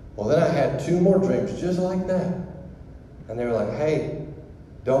 Well, then I had 2 more dreams just like that. And they were like, hey,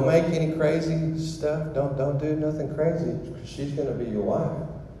 don't make any crazy stuff. Don't do nothing crazy. She's going to be your wife.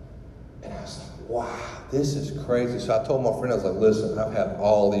 And I was like, wow, this is crazy. So I told my friend, I was like, listen, I've had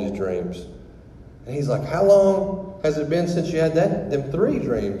all these dreams. And he's like, how long has it been since you had them 3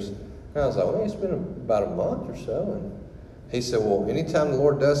 dreams? And I was like, well, it's been about a month or so. And he said, well, anytime the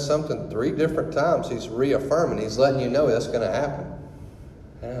Lord does something 3 different times, he's reaffirming. He's letting you know that's going to happen.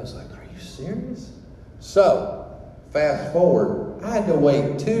 And I was like, are you serious? So, fast forward, I had to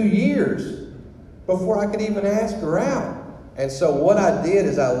wait 2 years before I could even ask her out. And so what I did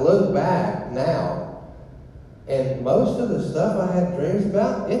is I look back now, and most of the stuff I had dreams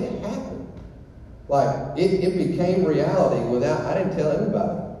about, it happened. Like, it became reality without, I didn't tell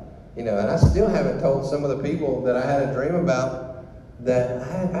anybody. And I still haven't told some of the people that I had a dream about that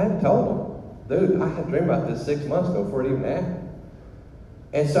I hadn't told them. Dude, I had a dream about this 6 months ago before it even happened.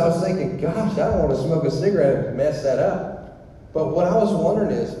 And so I was thinking, gosh, I don't want to smoke a cigarette and mess that up. But what I was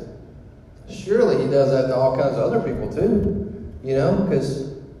wondering is, surely he does that to all kinds of other people too.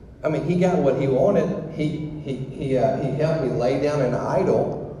 Because, he got what he wanted. He helped me lay down an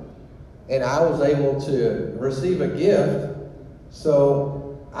idol, and I was able to receive a gift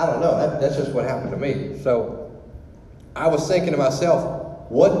So, I don't know. That's just what happened to me. So, I was thinking to myself,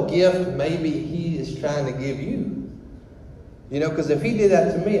 what gift maybe he is trying to give you? You know, because if he did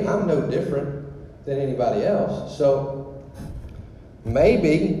that to me, I'm no different than anybody else. So,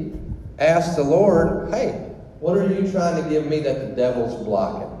 maybe ask the Lord, hey, what are you trying to give me that the devil's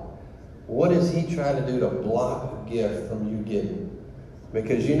blocking? What is he trying to do to block a gift from you getting?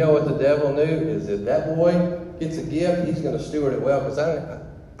 Because you know what the devil knew is if that boy gets a gift, he's going to steward it well. Because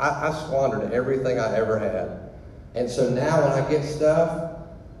I squandered everything I ever had. And so now when I get stuff,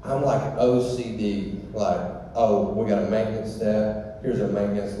 I'm like OCD. Like, oh, we got a maintenance step. Here's a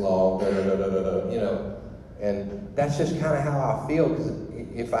maintenance log. You know. And that's just kind of how I feel. Because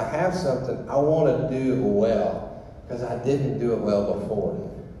if I have something, I want to do it well. Because I didn't do it well before.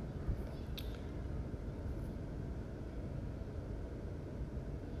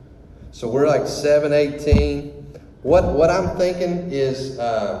 So we're like 7:18. What I'm thinking is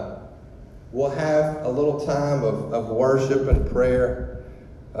we'll have a little time of worship and prayer.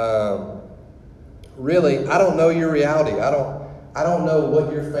 Really, I don't know your reality. I don't know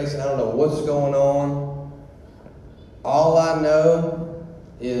what you're facing. I don't know what's going on. All I know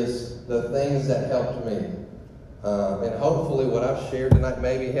is the things that helped me. And hopefully what I've shared tonight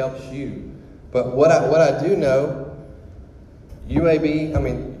maybe helps you. But what I do know, you may be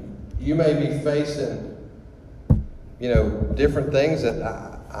facing, different things that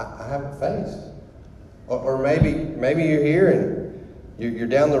I haven't faced. Or maybe you're here and you're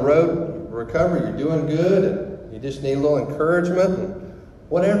down the road, recovery, you're doing good, and you just need a little encouragement and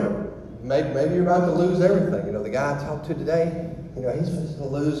whatever. Maybe you're about to lose everything. The guy I talked to today, he's supposed to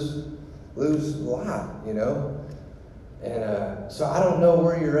lose a lot, And so I don't know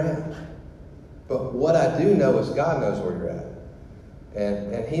where you're at. But what I do know is God knows where you're at.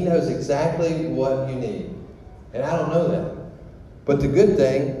 And he knows exactly what you need. And I don't know that. But the good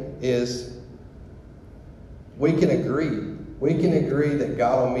thing is we can agree. We can agree that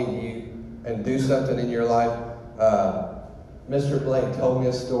God will meet you and do something in your life. Mr. Blake told me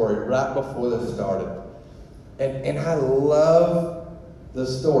a story right before this started. And I love the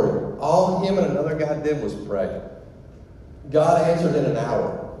story. All him and another guy did was pray. God answered in an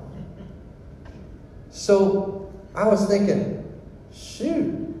hour. So I was thinking,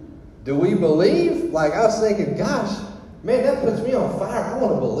 shoot, do we believe? Like I was thinking, gosh, man, that puts me on fire. I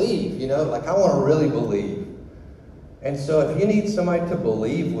want to believe, I want to really believe. And so if you need somebody to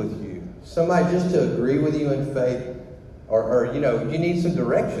believe with you, somebody just to agree with you in faith, or you need some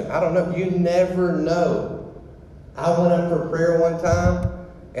direction. I don't know. You never know. I went up for prayer one time,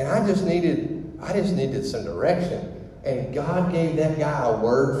 and I just needed some direction. And God gave that guy a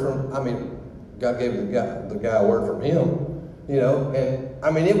word God gave the guy a word from him.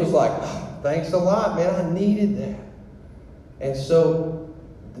 And it was like, oh, thanks a lot, man. I needed that. And so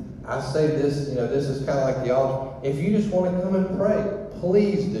I say this, this is kind of like the altar. If you just want to come and pray,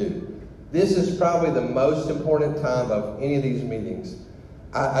 please do. This is probably the most important time of any of these meetings.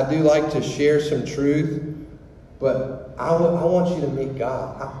 I do like to share some truth, but I want you to meet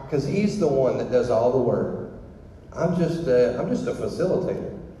God because He's the one that does all the work. I'm just a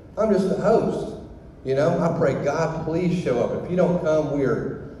facilitator. I'm just a host. I pray, God, please show up. If you don't come,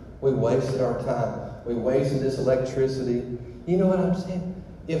 we wasted our time. We wasted this electricity. You know what I'm saying?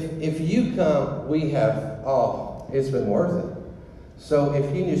 If you come, it's been worth it. So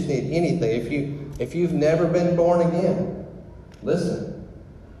if you just need anything, if you've never been born again, listen,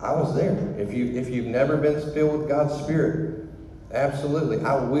 I was there. If you've never been filled with God's Spirit, absolutely,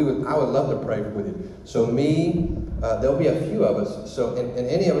 I would love to pray with you. So there'll be a few of us. So and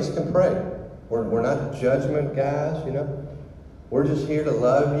any of us can pray. We're not judgment guys, We're just here to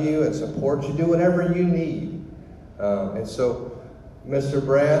love you and support you. Do whatever you need. And so, Mr.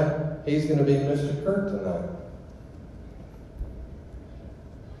 Brad, he's going to be Mr. Kurt tonight.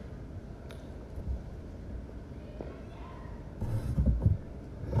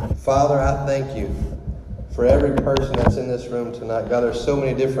 Father, I thank you for every person that's in this room tonight. God, there's so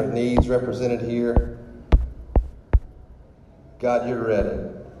many different needs represented here. God, you're ready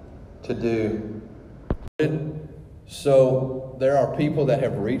to do. So there are people that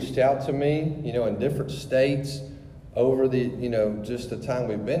have reached out to me, in different states over the, just the time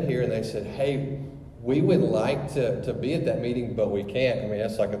we've been here, and they said, hey, we would like to be at that meeting, but we can't.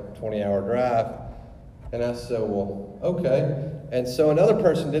 That's like a 20-hour drive. And I said, well, okay. And so another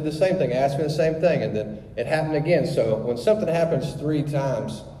person did the same thing, asked me the same thing, and then it happened again. So when something happens 3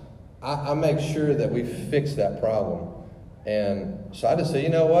 times, I make sure that we fix that problem. And so I just said, you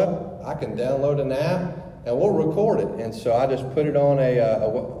know what? I can download an app and we'll record it. And so I just put it on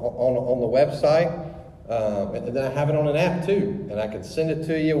on the website, And then I have it on an app too, and I can send it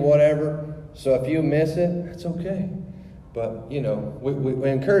to you, whatever. So if you miss it, that's okay. But, you know, we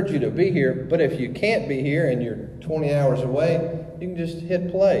encourage you to be here. But if you can't be here and you're 20 hours away, you can just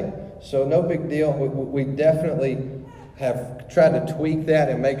hit play. So no big deal. We definitely have tried to tweak that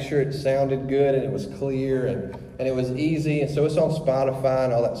and make sure it sounded good and it was clear and it was easy. And so it's on Spotify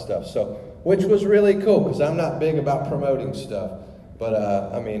and all that stuff. So, which was really cool because I'm not big about promoting stuff. But,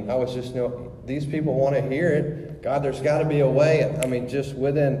 I mean, I was just, you know, these people want to hear it. God, there's got to be a way. I mean, just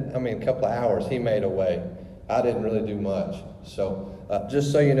within, a couple of hours, he made a way. I didn't really do much. So,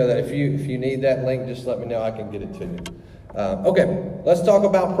 just so you know that if you need that link, just let me know. I can get it to you. Okay, let's talk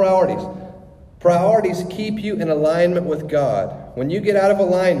about priorities. Priorities keep you in alignment with God. When you get out of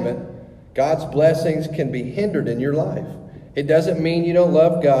alignment, God's blessings can be hindered in your life. It doesn't mean you don't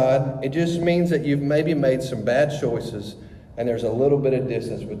love God. It just means that you've maybe made some bad choices and there's a little bit of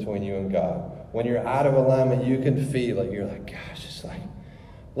distance between you and God. When you're out of alignment, you can feel it. You're like, gosh, it's like,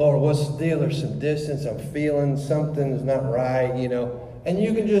 Lord, what's the deal? There's some distance. I'm feeling something's not right, you know. And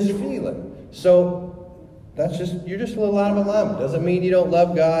you can just feel it. So you're just a little out of alignment. Doesn't mean you don't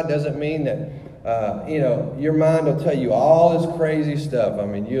love God. Doesn't mean that, your mind will tell you all this crazy stuff. I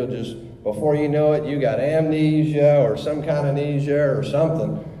mean, you'll just, before you know it, you got amnesia or some kind of amnesia or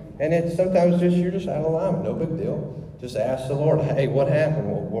something. And it's sometimes you're just out of alignment. No big deal. Just ask the Lord, hey, what happened?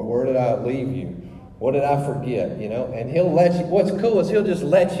 Where did I leave you? What did I forget? You know, and he'll let you, what's cool is he'll just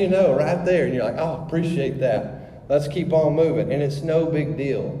let you know right there. And you're like, oh, appreciate that. Let's keep on moving. And it's no big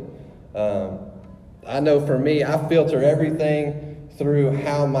deal. I know for me, I filter everything through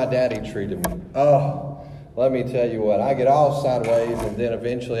how my daddy treated me. Oh, let me tell you what, I get all sideways and then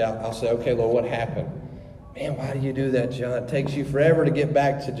eventually I'll say, okay, Lord, what happened? Man, why do you do that, John? It takes you forever to get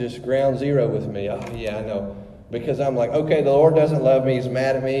back to just ground zero with me. Oh, yeah, I know. Because I'm like, okay, the Lord doesn't love me. He's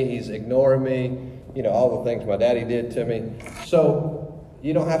mad at me. He's ignoring me. You know, all the things my daddy did to me. So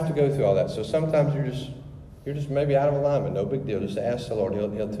you don't have to go through all that. So sometimes you're just maybe out of alignment. No big deal. Just ask the Lord.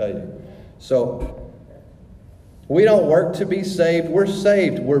 He'll tell you. So we don't work to be saved. We're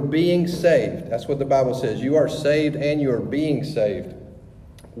saved. We're being saved. That's what the Bible says. You are saved and you are being saved.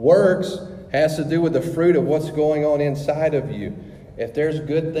 Works has to do with the fruit of what's going on inside of you. If there's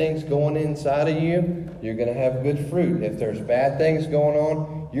good things going inside of you, you're going to have good fruit. If there's bad things going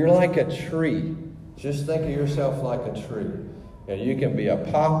on, you're like a tree. Just think of yourself like a tree. You know, you can be a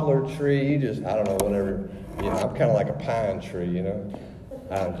poplar tree. I don't know, whatever. You know, I'm kind of like a pine tree, you know.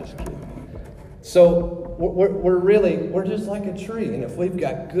 I'm just kidding. So we're just like a tree. And if we've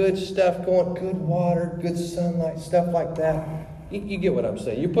got good stuff going, good water, good sunlight, stuff like that, you get what I'm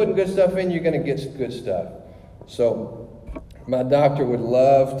saying. You're putting good stuff in, you're going to get good stuff. So my doctor would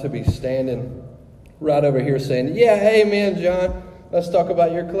love to be standing right over here saying, yeah, hey, man, John, let's talk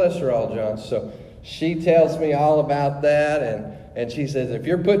about your cholesterol, John. So she tells me all about that, and she says, if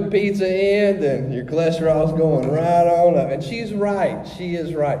you're putting pizza in, then your cholesterol's going right on up. And she's right. She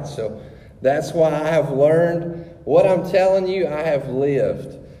is right. So that's why I have learned what I'm telling you, I have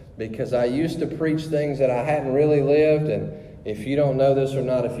lived. Because I used to preach things that I hadn't really lived. And if you don't know this or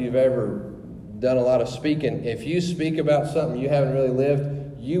not, if you've ever done a lot of speaking, if you speak about something you haven't really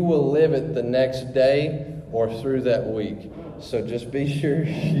lived, you will live it the next day or through that week. So just be sure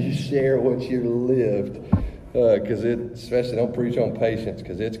you share what you lived, because especially don't preach on patience,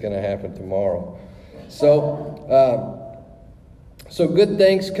 because it's going to happen tomorrow. So good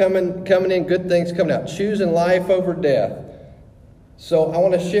things coming in, good things coming out. Choosing life over death. So I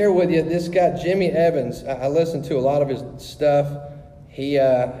want to share with you this guy, Jimmy Evans. I listened to a lot of his stuff. He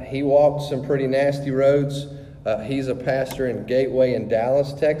walked some pretty nasty roads. He's a pastor in Gateway in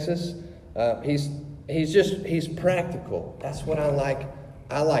Dallas, Texas. He's practical. That's what I like.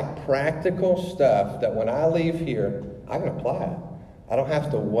 I like practical stuff that when I leave here, I can apply it. I don't have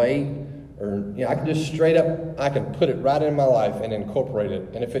to wait, or I can just straight up, I can put it right in my life and incorporate it.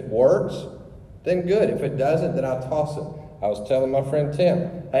 And if it works, then good. If it doesn't, then I'll toss it. I was telling my friend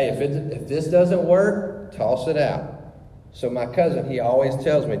Tim, hey, if this doesn't work, toss it out. So my cousin, he always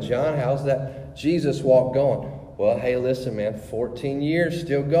tells me, John, how's that Jesus walk going? Well, hey, listen, man, 14 years,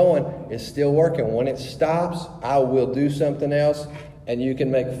 still going. It's still working. When it stops, I will do something else, and you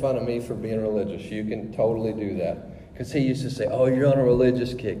can make fun of me for being religious. You can totally do that. Because he used to say, oh, you're on a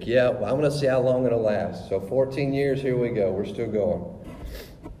religious kick. Yeah, well, I'm going to see how long it'll last. So 14 years, here we go. We're still going.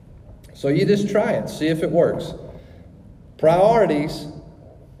 So you just try it. See if it works. Priorities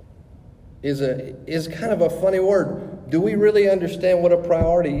is kind of a funny word. Do we really understand what a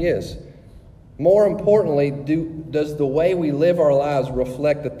priority is? More importantly, does the way we live our lives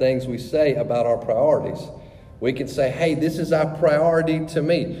reflect the things we say about our priorities? We can say, hey, this is our priority to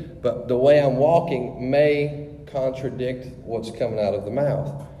me, but the way I'm walking may contradict what's coming out of the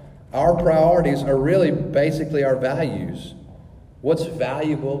mouth. Our priorities are really basically our values. What's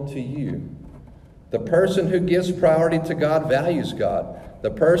valuable to you? The person who gives priority to God values God. The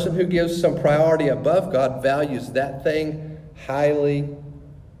person who gives some priority above God values that thing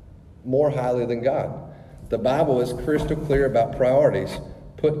more highly than God. The Bible is crystal clear about priorities.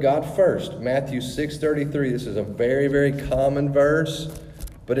 Put God first. Matthew 6:33. This is a very, very common verse,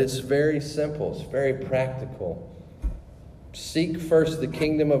 but it's very simple. It's very practical. Seek first the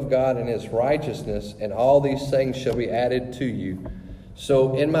kingdom of God and His righteousness, and all these things shall be added to you.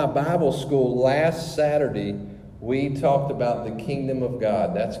 So in my Bible school last Saturday, we talked about the kingdom of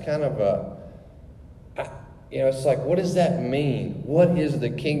God. That's kind of it's like, what does that mean? What is the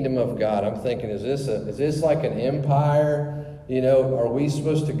kingdom of God? I'm thinking, is this like an empire? Are we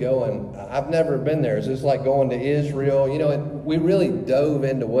supposed to go and, I've never been there. Is this like going to Israel? We really dove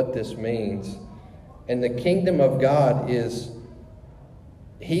into what this means. And the kingdom of God is,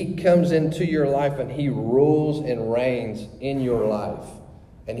 He comes into your life and He rules and reigns in your life.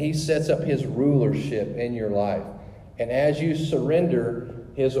 And He sets up His rulership in your life. And as you surrender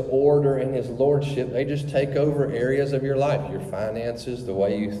His order and His lordship, they just take over areas of your life. Your finances, the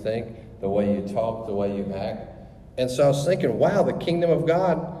way you think, the way you talk, the way you act. And so I was thinking, wow, the kingdom of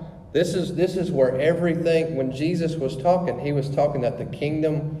God, this is where everything, when Jesus was talking, He was talking that the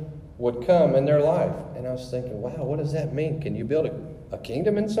kingdom would come in their life. And I was thinking, wow, what does that mean? Can you build a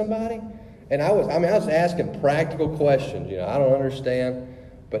kingdom in somebody? And I was asking practical questions. I don't understand.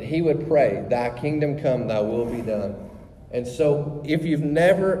 But he would pray, thy kingdom come, thy will be done. And so if you've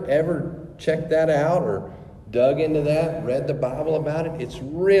never, ever checked that out or dug into that, read the Bible about it, it's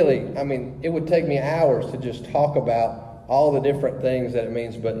really, it would take me hours to just talk about all the different things that it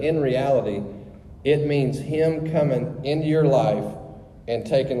means. But in reality, it means him coming into your life and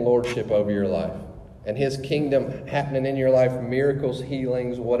taking lordship over your life. And his kingdom happening in your life, miracles,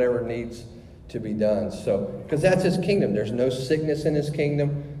 healings, whatever needs to be done. So, because that's his kingdom. There's no sickness in his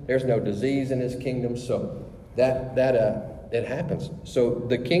kingdom. There's no disease in his kingdom. So it happens. So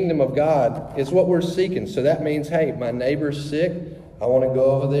the kingdom of God is what we're seeking. So that means, hey, my neighbor's sick. I want to go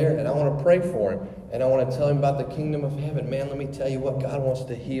over there and I want to pray for him. And I want to tell him about the kingdom of heaven. Man, let me tell you what, God wants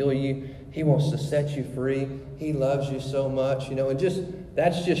to heal you. He wants to set you free. He loves you so much, and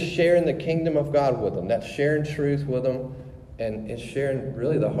that's just sharing the kingdom of God with them. That's sharing truth with them, and it's sharing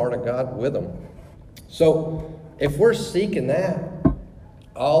really the heart of God with them. So if we're seeking that,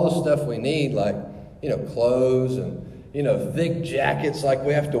 all the stuff we need, like, clothes and, thick jackets like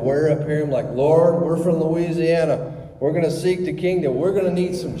we have to wear up here. I'm like, Lord, we're from Louisiana. We're going to seek the kingdom. We're going to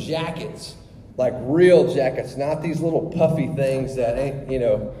need some jackets, like real jackets, not these little puffy things that ain't,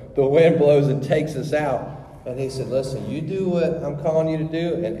 the wind blows and takes us out. And he said, listen, you do what I'm calling you to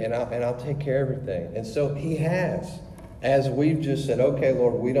do, and I'll take care of everything. And so he has. As we've just said, okay,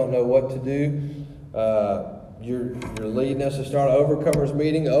 Lord, we don't know what to do. You're leading us to start an overcomers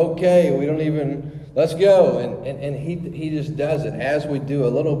meeting. Okay, let's go. And he just does it. As we do a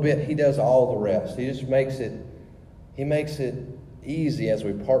little bit, he does all the rest. He just makes it easy as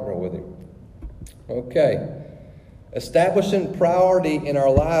we partner with him. Okay. Establishing priority in our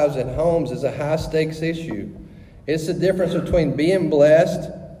lives and homes is a high-stakes issue. It's the difference between being blessed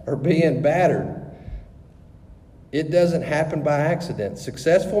or being battered. It doesn't happen by accident.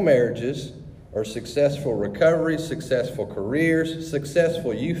 Successful marriages or successful recovery, successful careers,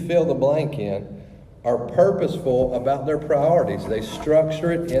 successful, you fill the blank in, are purposeful about their priorities. They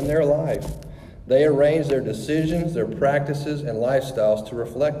structure it in their life. They arrange their decisions, their practices, and lifestyles to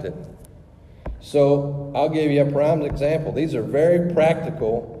reflect it. So I'll give you a prime example. These are very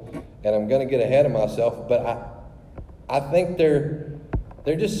practical, and I'm going to get ahead of myself, but I think they're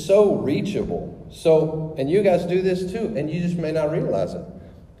just so reachable. So, and you guys do this too, and you just may not realize it.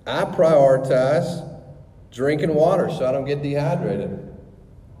 I prioritize drinking water so I don't get dehydrated.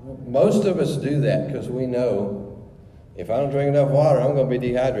 Most of us do that because we know if I don't drink enough water, I'm going to be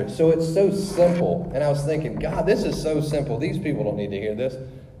dehydrated. So it's so simple. And I was thinking, God, this is so simple. These people don't need to hear this.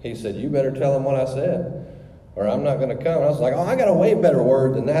 He said, you better tell them what I said, or I'm not going to come. And I was like, I got a way better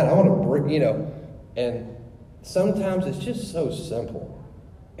word than that. I want to bring, and sometimes it's just so simple.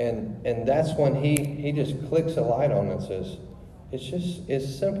 And that's when he just clicks a light on it and says,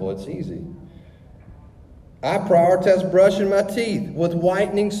 it's simple, it's easy. I prioritize brushing my teeth with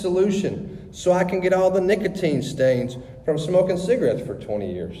whitening solution so I can get all the nicotine stains from smoking cigarettes for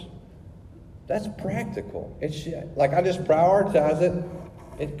 20 years. That's practical. It's like I just prioritize it.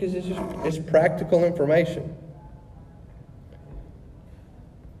 Because it's practical information.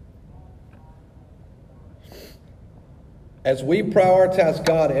 as we prioritize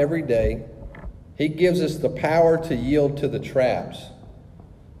God every day, He gives us the power to yield to the traps.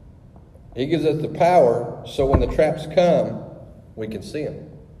 He gives us the power so when the traps come, we can see them.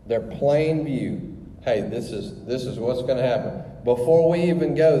 They're plain view. Hey, this is what's going to happen. Before we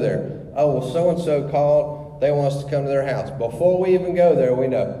even go there, oh, well, so-and-so called. They want us to come to their house. Before we even go there, we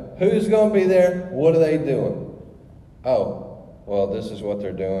know who's going to be there. What are they doing? Oh, well, this is what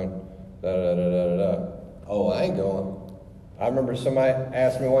they're doing. Da-da-da-da-da-da. Oh, I ain't going. I remember somebody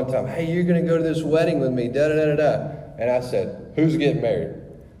asked me one time, hey, you're going to go to this wedding with me, da-da-da-da-da. And I said, who's getting married?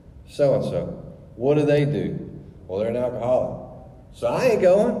 So-and-so. What do they do? Well, they're an alcoholic. So I ain't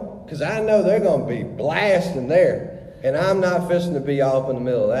going because I know they're going to be blasting there. And I'm not fixing to be off in the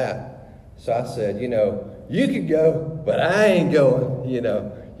middle of that. So I said, you could go, but I ain't going,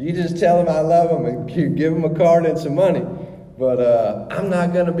 You just tell them I love them and give them a card and some money. But I'm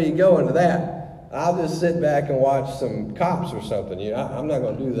not going to be going to that. I'll just sit back and watch some cops or something. I'm not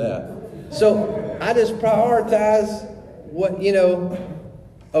going to do that. So I just prioritize what,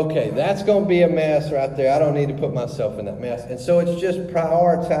 okay, that's going to be a mess right there. I don't need to put myself in that mess. And so it's just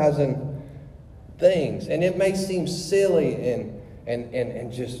prioritizing things. And it may seem silly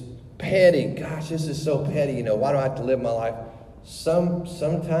and just petty. Gosh, this is so petty. Why do I have to live my life?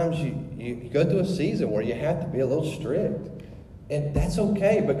 Sometimes you go through a season where you have to be a little strict. And that's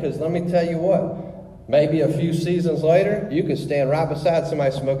okay, because let me tell you what, maybe a few seasons later, you can stand right beside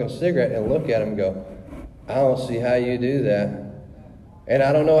somebody smoking a cigarette and look at them and go, I don't see how you do that. And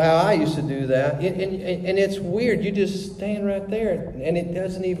I don't know how I used to do that. And it's weird. You just stand right there, and it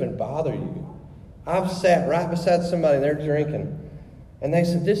doesn't even bother you. I've sat right beside somebody, and they're drinking. And they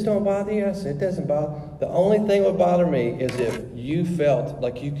said, this don't bother you? I said, it doesn't bother. The only thing that would bother me is if you felt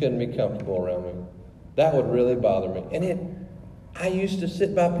like you couldn't be comfortable around me. That would really bother me. And I used to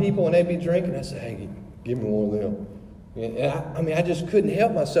sit by people and they'd be drinking. I said, hey, give me one of them. And I just couldn't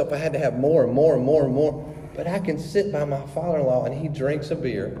help myself. I had to have more and more and more and more. But I can sit by my father-in-law and he drinks a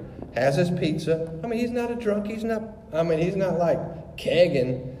beer, has his pizza. He's not a drunk. He's not like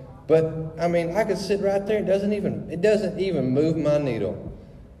kegging. But, I could sit right there. It doesn't even move my needle.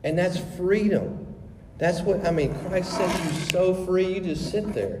 And that's freedom. That's what, Christ set you so free. You just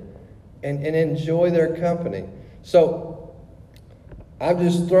sit there and enjoy their company. So, I'm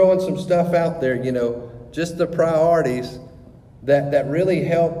just throwing some stuff out there, just the priorities that really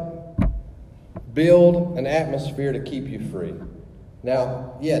help build an atmosphere to keep you free.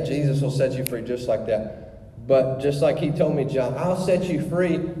 Now, yeah, Jesus will set you free just like that. But just like he told me, John, I'll set you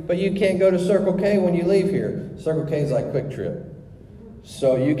free, but you can't go to Circle K when you leave here. Circle K is like Quick Trip.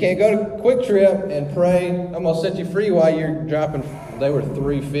 So you can't go to Quick Trip and pray, I'm going to set you free while you're dropping. They were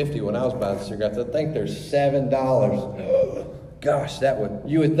 $3.50 when I was buying cigarettes. I think they're $7. Gosh,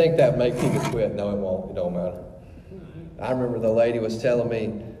 you would think that would make people quit. No, it won't. It don't matter. I remember the lady was telling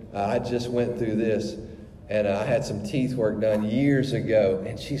me, I just went through this, and I had some teeth work done years ago.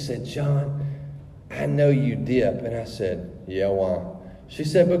 And she said, John, I know you dip. And I said, yeah, why? She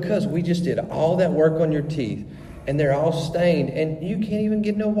said, because we just did all that work on your teeth, and they're all stained, and you can't even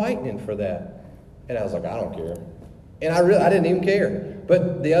get no whitening for that. And I was like, I don't care. And I didn't even care.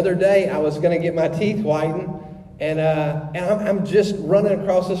 But the other day, I was going to get my teeth whitened, and I'm just running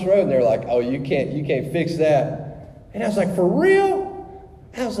across this road, and they're like, oh, you can't fix that. And I was like, for real?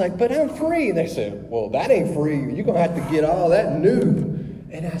 I was like, but I'm free. And they said, well, that ain't free. You're going to have to get all that new.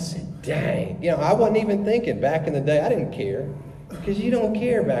 And I said, dang. I wasn't even thinking back in the day. I didn't care. Because you don't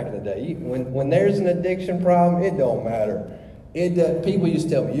care back in the day. When there's an addiction problem, it don't matter. People used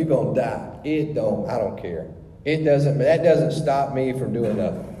to tell me, you're going to die. I don't care. That doesn't stop me from doing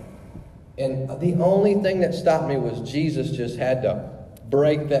nothing. And the only thing that stopped me was Jesus just had to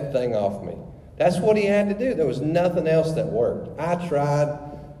break that thing off me. That's what he had to do. There was nothing else that worked. I tried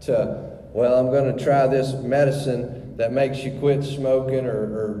I'm going to try this medicine that makes you quit smoking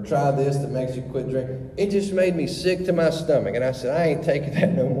or try this that makes you quit drinking. It just made me sick to my stomach. And I said, I ain't taking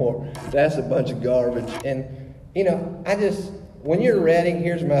that no more. That's a bunch of garbage. And, when you're ready,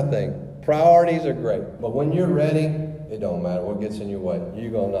 here's my thing. Priorities are great. But when you're ready, it don't matter what gets in your way.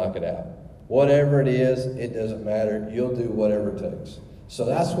 You're going to knock it out. Whatever it is, it doesn't matter. You'll do whatever it takes. So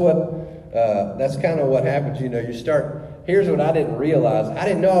that's kind of what happens. Here's what I didn't realize. I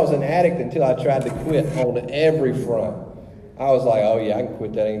didn't know I was an addict until I tried to quit on every front. I was like, oh yeah, I can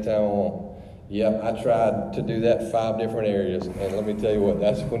quit that anytime I want. Yep, I tried to do that 5 different areas. And let me tell you what,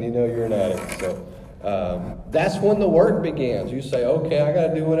 that's when you know you're an addict. So that's when the work begins. You say, okay, I got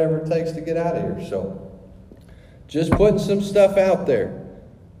to do whatever it takes to get out of here. So just putting some stuff out there.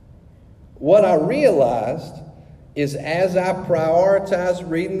 What I realized is as I prioritized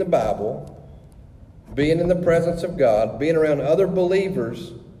reading the Bible, being in the presence of God, being around other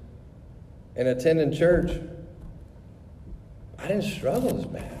believers, and attending church, I didn't struggle as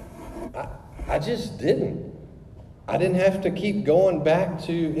bad. I just didn't. I didn't have to keep going back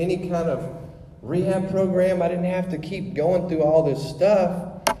to any kind of rehab program. I didn't have to keep going through all this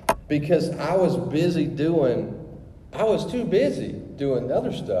stuff because I was too busy doing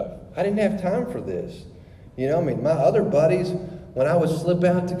other stuff. I didn't have time for this. My other buddies, when I would slip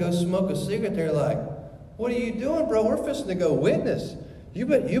out to go smoke a cigarette, they're like, "What are you doing, bro? We're fixing to go witness. You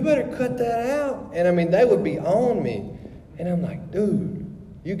better cut that out." And they would be on me. And I'm like, "Dude,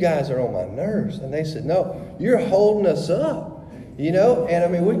 you guys are on my nerves." And they said, "No, you're holding us up."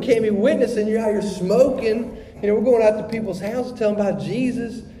 And we can't be witnessing. You're out here smoking. We're going out to people's houses telling about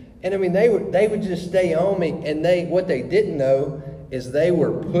Jesus. And they would just stay on me. And what they didn't know is they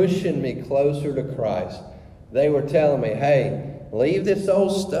were pushing me closer to Christ. They were telling me, "Hey, leave this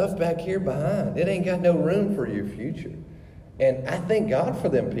old stuff back here behind. It ain't got no room for your future." And I thank God for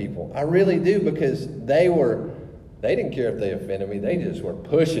them people. I really do, because they didn't care if they offended me. They just were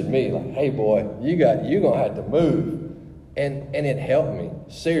pushing me like, "Hey boy, you're gonna have to move." And it helped me,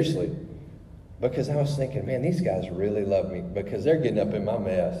 seriously. Because I was thinking, man, these guys really love me, because they're getting up in my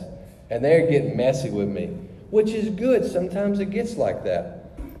mess. And they're getting messy with me, which is good. Sometimes it gets like that.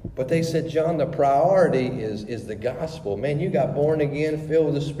 But they said, "John, the priority is the gospel. Man, you got born again, filled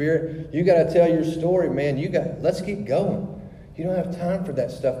with the Spirit. You got to tell your story, man. Let's keep going. You don't have time for that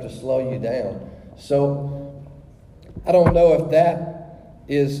stuff to slow you down." So I don't know if that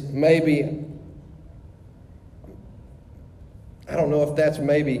is maybe, that's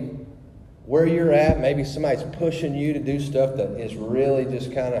maybe where you're at. Maybe somebody's pushing you to do stuff that is really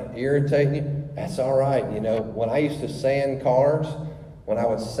just kind of irritating you. That's all right. When I used to sand cars, when I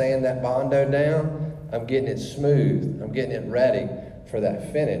would sand that Bondo down, I'm getting it smooth. I'm getting it ready for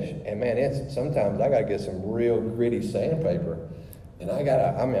that finish. And man, sometimes I got to get some real gritty sandpaper. And I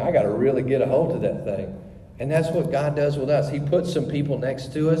got to really get a hold of that thing. And that's what God does with us. He puts some people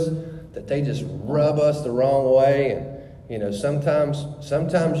next to us that they just rub us the wrong way. And, sometimes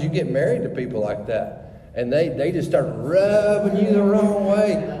you get married to people like that. And they just start rubbing you the wrong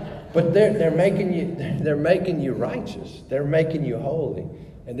way. But they're making you righteous. They're making you holy.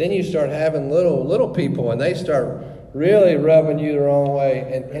 And then you start having little people, and they start really rubbing you the wrong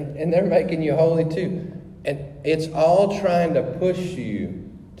way, and they're making you holy too. And it's all trying to push you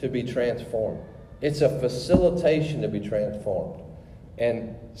to be transformed. It's a facilitation to be transformed.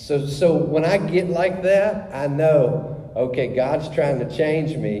 And so when I get like that, I know, okay, God's trying to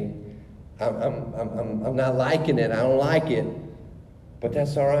change me. I'm not liking it. I don't like it. But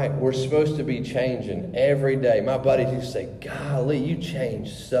that's all right. We're supposed to be changing every day. My buddies used to say, "Golly, you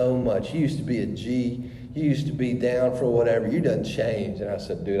changed so much. You used to be a G. You used to be down for whatever. You done changed." And I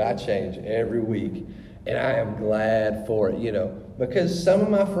said, "Dude, I change every week. And I am glad for it, because some of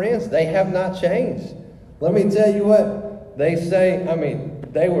my friends, they have not changed. Let me tell you what they say.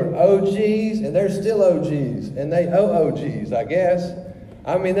 They were OGs, and they're still OGs. And they OGs, I guess.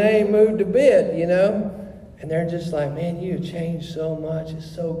 They ain't moved a bit, And they're just like, "Man, you have changed so much. It's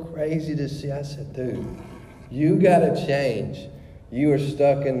so crazy to see." I said, "Dude, you got to change. You are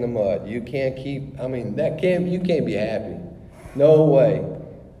stuck in the mud. You can't keep, you can't be happy. No way."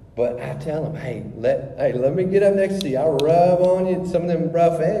 But I tell them, hey, let me get up next to you. I'll rub on you some of them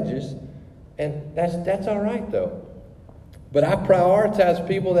rough edges. And that's all right, though. But I prioritize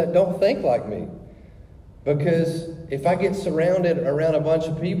people that don't think like me. Because if I get surrounded around a bunch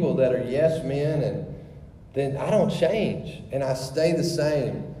of people that are yes men, then I don't change. And I stay the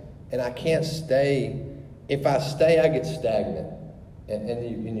same. And I can't stay. If I stay, I get stagnant.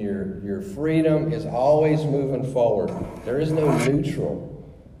 And your freedom is always moving forward. There is no neutral.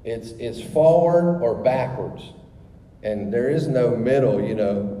 It's forward or backwards. And there is no middle,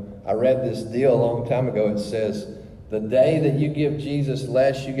 I read this deal a long time ago. It says, the day that you give Jesus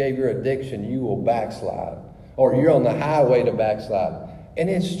less you gave your addiction, you will backslide. Or you're on the highway to backslide.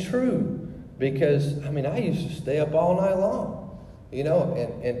 And it's true. Because, I used to stay up all night long.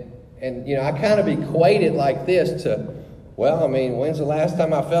 And I kind of equate it like this to, when's the last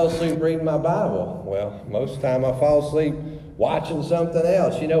time I fell asleep reading my Bible? Well, most of the time I fall asleep watching something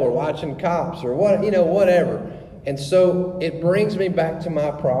else, or watching Cops or whatever. And so it brings me back to my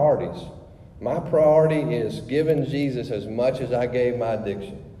priorities. My priority is giving Jesus as much as I gave my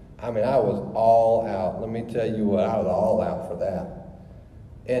addiction. I was all out. Let me tell you what, I was all out for that.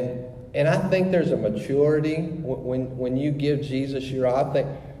 And I think there's a maturity when you give Jesus your all. I think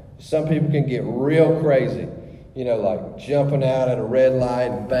some people can get real crazy, like jumping out at a red light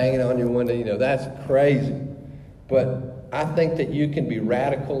and banging on your window. That's crazy. But I think that you can be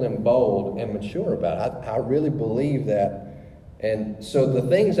radical and bold and mature about it. I really believe that. And so the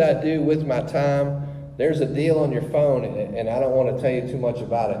things I do with my time, there's a deal on your phone, and I don't want to tell you too much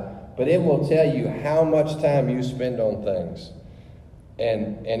about it, but it will tell you how much time you spend on things.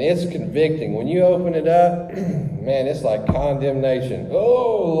 And it's convicting. When you open it up, man, it's like condemnation.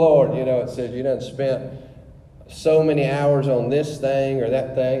 Oh, Lord, it says you done spent so many hours on this thing or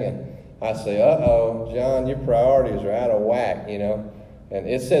that thing. And I say, uh-oh, John, your priorities are out of whack, And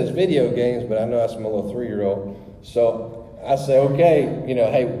it says video games, but I know that's my little 3-year-old. So I say, okay,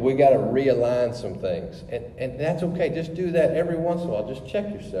 hey, we got to realign some things. And that's okay. Just do that every once in a while. Just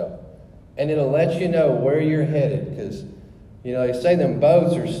check yourself. And it'll let you know where you're headed, because they say them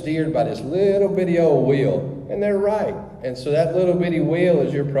boats are steered by this little bitty old wheel, and they're right. And so that little bitty wheel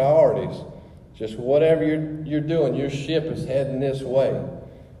is your priorities. Just whatever you're doing, your ship is heading this way.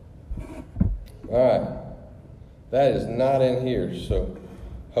 All right. That is not in here, so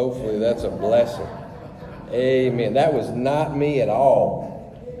hopefully that's a blessing. Amen. That was not me at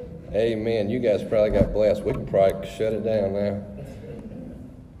all. Amen. You guys probably got blessed. We can probably shut it down now.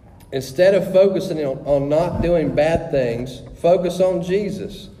 Instead of focusing on not doing bad things, focus on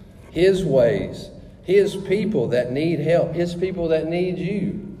Jesus, His ways, His people that need help, His people that need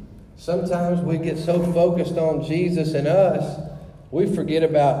you. Sometimes we get so focused on Jesus and us, we forget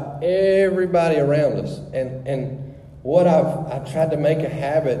about everybody around us. And what I've tried to make a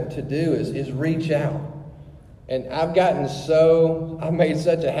habit to do is reach out. And I've made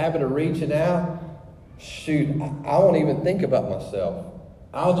such a habit of reaching out, I won't even think about myself.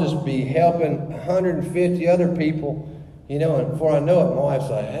 I'll just be helping 150 other people, and before I know it, my wife's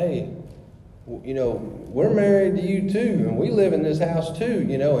like, hey, we're married to you too, and we live in this house too,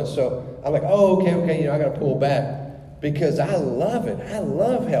 and so I'm like, oh, okay, I got to pull back, because I love it. I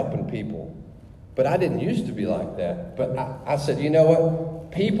love helping people, but I didn't used to be like that. But I said, you know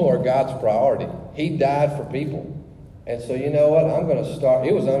what? People are God's priority. He died for people. And so, you know what? I'm going to start.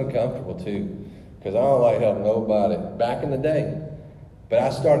 It was uncomfortable too, because I don't like helping nobody back in the day. But I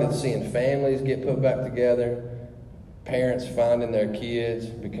started seeing families get put back together, parents finding their kids,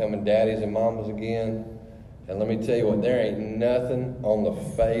 becoming daddies and mamas again. And let me tell you what, there ain't nothing on the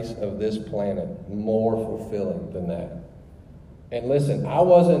face of this planet more fulfilling than that. And listen, I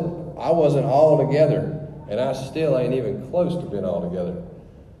wasn't all together, and I still ain't even close to being all together.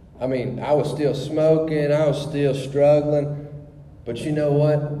 I mean, I was still smoking, I was still struggling, but you know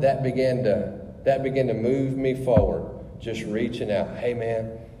what? That began to move me forward. Just reaching out. Hey,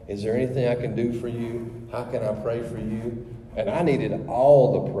 man, is there anything I can do for you? How can I pray for you? And I needed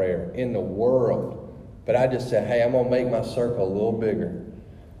all the prayer in the world. But I just said, hey, I'm going to make my circle a little bigger.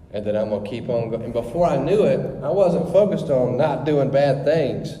 And then I'm going to keep on going. And before I knew it, I wasn't focused on not doing bad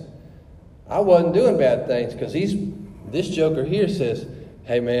things. I wasn't doing bad things, because this joker here says,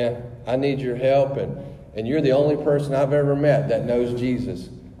 hey, man, I need your help. And you're the only person I've ever met that knows Jesus.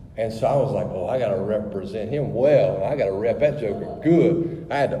 And so I was like, I got to represent him well. I got to rep that joker good.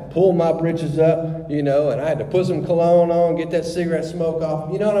 I had to pull my britches up, and I had to put some cologne on, get that cigarette smoke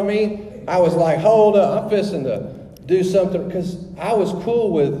off. You know what I mean? I was like, hold up, I'm fixing to do something, because I was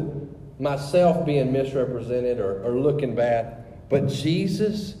cool with myself being misrepresented or looking bad. But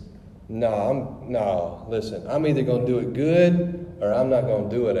Jesus, listen, I'm either going to do it good or I'm not going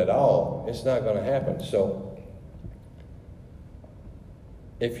to do it at all. It's not going to happen. So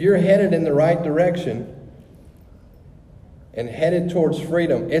if you're headed in the right direction and headed towards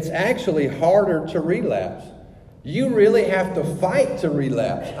freedom, it's actually harder to relapse. You really have to fight to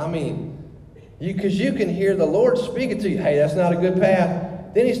relapse. I mean, because you can hear the Lord speaking to you, hey, that's not a good path.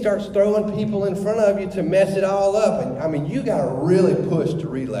 Then He starts throwing people in front of you to mess it all up. And you got to really push to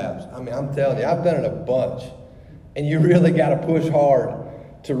relapse. I'm telling you, I've done it a bunch. And you really got to push hard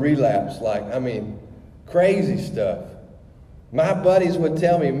to relapse. Crazy stuff. My buddies would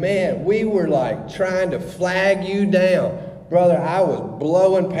tell me, man, we were like trying to flag you down. Brother, I was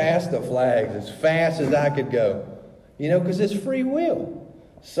blowing past the flags as fast as I could go. Because it's free will.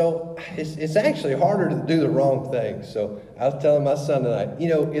 So it's actually harder to do the wrong thing. So I was telling my son tonight,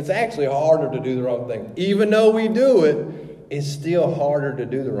 it's actually harder to do the wrong thing. Even though we do it, it's still harder to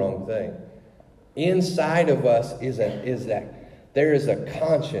do the wrong thing. Inside of us is that there is a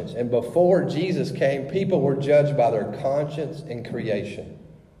conscience. And before Jesus came, people were judged by their conscience and creation.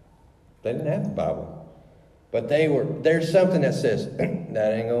 They didn't have the Bible. But there's something that says, that ain't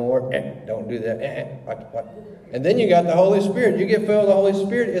going to work. Don't do that. What? And then you got the Holy Spirit. You get filled with the Holy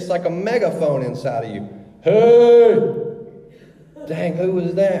Spirit. It's like a megaphone inside of you. Hey! Dang, who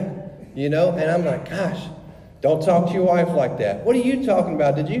was that? And I'm like, gosh, Don't talk to your wife like that. What are you talking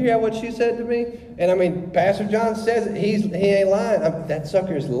about? Did you hear what she said to me? And I mean, Pastor John says it. He ain't lying. That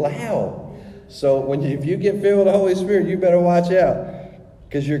sucker is loud. So if you get filled with the Holy Spirit, you better watch out.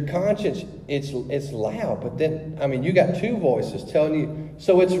 Because your conscience, it's loud. But then, I mean, you got two voices telling you.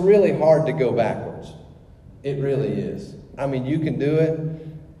 So it's really hard to go backwards. It really is. I mean, you can do it, and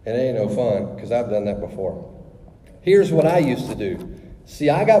it ain't no fun, because I've done that before. Here's what I used to do. See,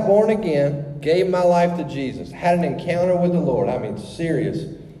 I got born again, gave my life to Jesus, had an encounter with the Lord. I mean, serious.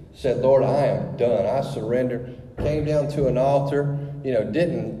 Said, Lord, I am done. I surrendered. Came down to an altar. You know,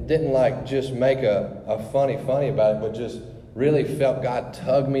 didn't like just make a funny about it, but just really felt God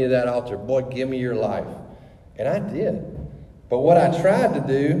tug me to that altar. Boy, give me your life. And I did. But what I tried to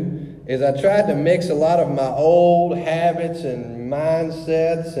do is I tried to mix a lot of my old habits and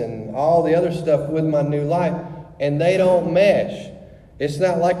mindsets and all the other stuff with my new life, and they don't mesh. It's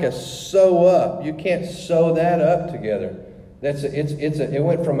not like a sew up. You can't sew that up together. It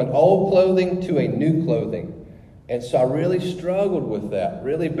went from an old clothing to a new clothing. And so I really struggled with that,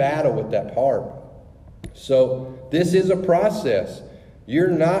 really battled with that part. So this is a process. You're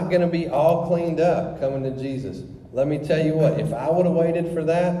not going to be all cleaned up coming to Jesus. Let me tell you what, if I would have waited for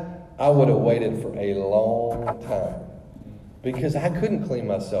that, I would have waited for a long time. Because I couldn't clean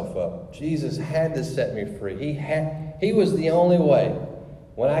myself up. Jesus had to set me free. He was the only way.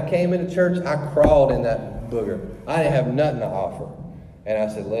 When I came into church, I crawled in that booger. I didn't have nothing to offer. And I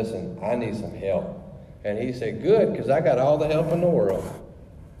said, listen, I need some help. And he said, good, because I got all the help in the world.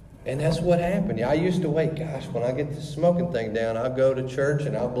 And that's what happened. I used to wait, gosh, when I get this smoking thing down, I'll go to church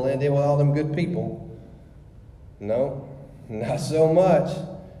and I'll blend in with all them good people. No, not so much.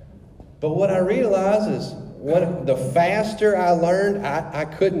 But what I realized is, the faster I learned I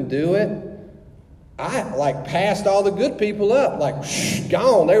couldn't do it, I like passed all the good people up, like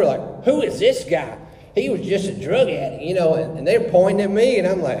gone. They were like, who is this guy? He was just a drug addict, you know, and they're pointing at me, and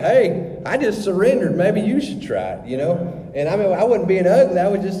I'm like, hey, I just surrendered. Maybe you should try it, you know. And I mean, I wasn't being ugly. I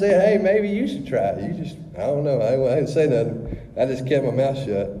was just saying, hey, maybe you should try it. I don't know. I didn't say nothing. I just kept my mouth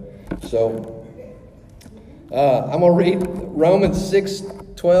shut. So I'm going to read Romans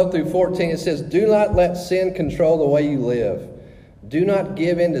 6:12 through 14. It says, do not let sin control the way you live. Do not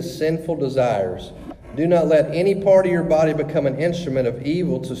give in to sinful desires. Do not let any part of your body become an instrument of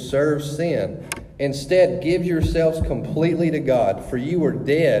evil to serve sin. Instead, give yourselves completely to God, for you were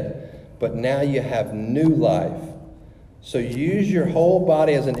dead, but now you have new life. So use your whole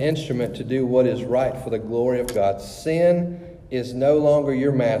body as an instrument to do what is right for the glory of God. Sin is no longer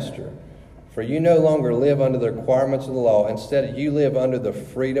your master, for you no longer live under the requirements of the law. Instead, you live under the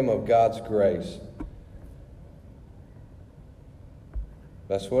freedom of God's grace.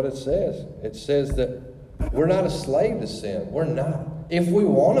 That's what it says. It says that we're not a slave to sin. We're not. If we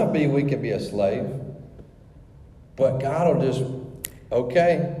want to be, we can be a slave. But God will just,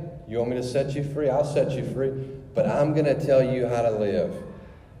 okay, you want me to set you free? I'll set you free. But I'm going to tell you how to live.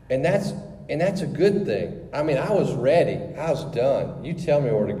 And that's a good thing. I mean, I was ready. I was done. You tell me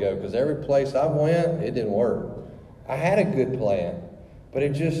where to go, because every place I went, it didn't work. I had a good plan, but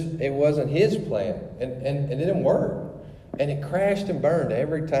it wasn't his plan, and it didn't work. And it crashed and burned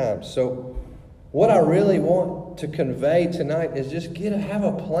every time. So what I really want to convey tonight is just have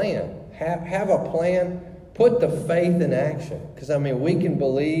a plan. Have a plan. Put the faith in action. Because, I mean, we can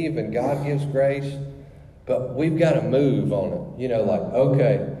believe and God gives grace, but we've got to move on it. You know, like,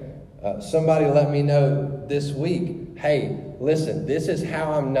 okay, somebody let me know this week, hey, listen, this is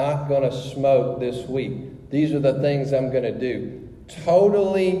how I'm not going to smoke this week. These are the things I'm going to do.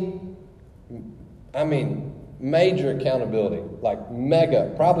 Totally, I mean, major accountability, like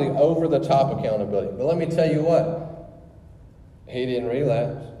mega, probably over the top accountability. But let me tell you what, he didn't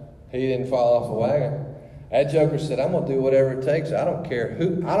relapse. He didn't fall off the wagon. That joker said, I'm going to do whatever it takes. I don't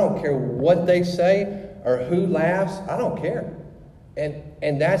care what they say or who laughs. I don't care.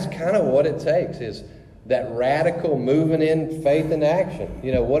 And that's kind of what it takes, is that radical moving in faith and action,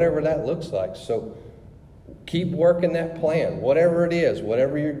 you know, whatever that looks like. So keep working that plan, whatever it is,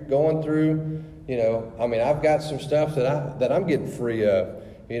 whatever you're going through. You know, I mean, I've got some stuff that I'm getting free of.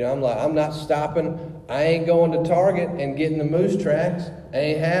 You know, I'm like, I'm not stopping. I ain't going to Target and getting the moose tracks.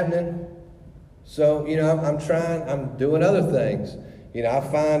 Ain't happening. So, you know, I'm doing other things. You know, I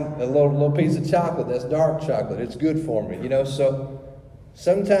find a little piece of chocolate that's dark chocolate. It's good for me, you know. So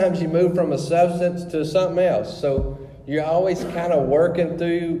sometimes you move from a substance to something else. So you're always kind of working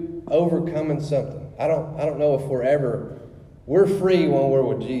through overcoming something. I don't know if we're free when we're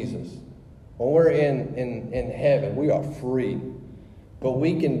with Jesus. When we're in heaven, we are free. But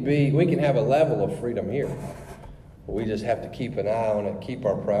we can have a level of freedom here. But we just have to keep an eye on it, keep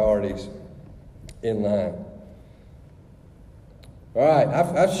our priorities in line. All right,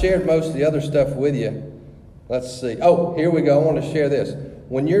 I've shared most of the other stuff with you. Let's see. Oh, here we go. I want to share this.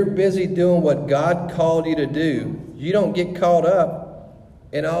 When you're busy doing what God called you to do, you don't get caught up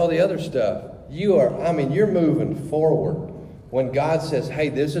in all the other stuff. You're moving forward. When God says, hey,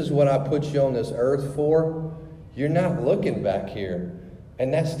 this is what I put you on this earth for, you're not looking back here.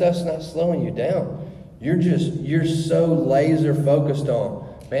 And that stuff's not slowing you down. You're so laser focused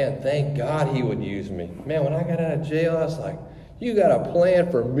on, man, thank God he would use me. Man, when I got out of jail, I was like, you got a plan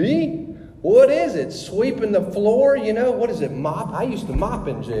for me? What is it? Sweeping the floor? You know, what is it, mop? I used to mop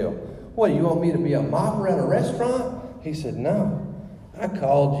in jail. What, you want me to be a mopper at a restaurant? He said, no. I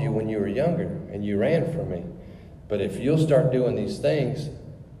called you when you were younger and you ran from me. But if you'll start doing these things,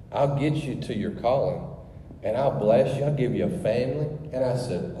 I'll get you to your calling. And I'll bless you. I'll give you a family. And I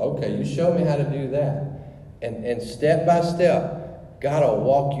said, okay, you show me how to do that. And step by step, God will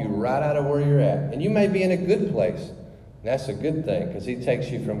walk you right out of where you're at. And you may be in a good place. And that's a good thing, because he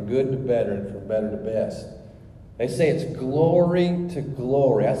takes you from good to better and from better to best. They say it's glory to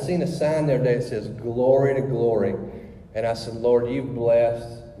glory. I seen a sign the other day that says glory to glory. And I said, Lord, you've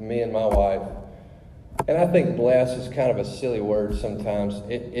blessed me and my wife. And I think blessed is kind of a silly word sometimes.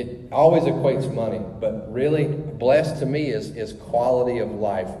 It always equates money. But really, blessed to me is quality of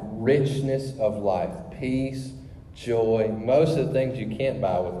life, richness of life, peace, joy, most of the things you can't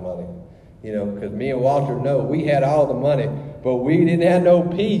buy with money. You know, because me and Walter know we had all the money, but we didn't have no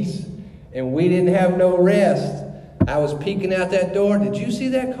peace. And we didn't have no rest. I was peeking out that door. Did you see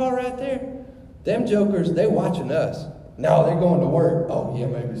that car right there? Them jokers, they watching us. No, they're going to work. Oh, yeah,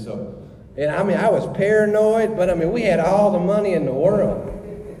 maybe so. And I was paranoid, but we had all the money in the world.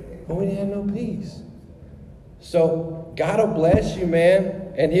 But we didn't have no peace. So God will bless you,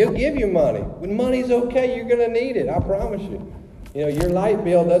 man, and he'll give you money. When money's okay, you're going to need it. I promise you. You know, your light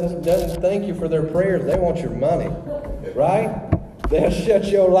bill doesn't thank you for their prayers. They want your money, right? They'll shut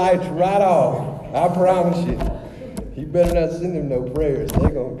your lights right off. I promise you. You better not send them no prayers. They're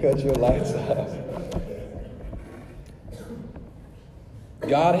going to cut your lights off.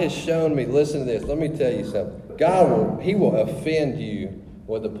 God has shown me, listen to this, let me tell you something. He will offend you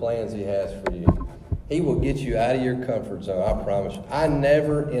with the plans he has for you. He will get you out of your comfort zone, I promise you. I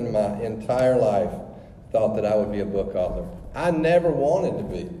never in my entire life thought that I would be a book author. I never wanted to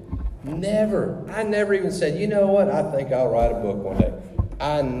be. Never. I never even said, you know what, I think I'll write a book one day.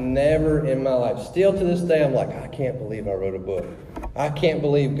 I never in my life. Still to this day, I'm like, I can't believe I wrote a book. I can't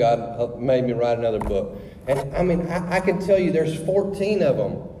believe God made me write another book. And I can tell you there's 14 of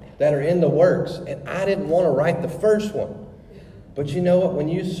them that are in the works. And I didn't want to write the first one. But you know what? When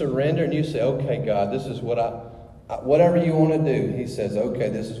you surrender and you say, okay, God, this is what whatever you want to do. He says, okay,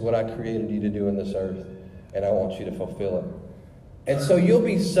 this is what I created you to do in this earth. And I want you to fulfill it. And so you'll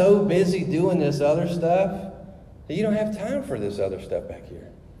be so busy doing this other stuff that you don't have time for this other stuff back here.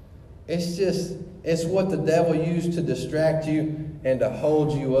 It's what the devil used to distract you and to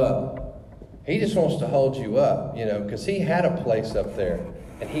hold you up. He just wants to hold you up, you know, because he had a place up there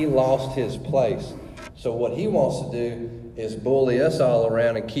and he lost his place. So what he wants to do is bully us all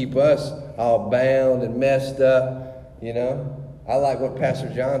around and keep us all bound and messed up, you know. I like what Pastor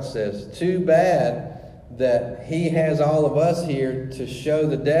John says. Too bad that he has all of us here to show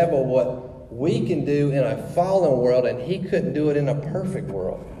the devil what we can do in a fallen world, and he couldn't do it in a perfect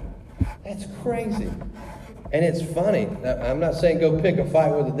world. That's crazy. And it's funny. Now, I'm not saying go pick a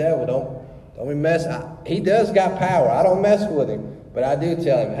fight with the devil. Don't be mess. He does got power. I don't mess with him. But I do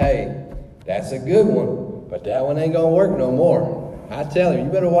tell him, hey, that's a good one, but that one ain't going to work no more. I tell him,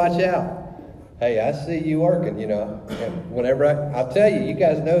 you better watch out. Hey, I see you working, you know. And whenever I'll tell you, you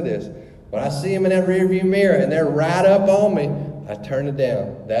guys know this. When I see them in that rearview mirror and they're right up on me, I turn it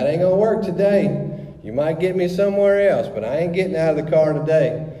down. That ain't going to work today. You might get me somewhere else, but I ain't getting out of the car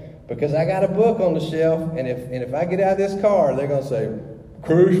today because I got a book on the shelf, and if I get out of this car, they're going to say,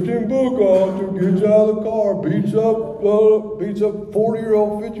 Christian book author gets out of the car, beats up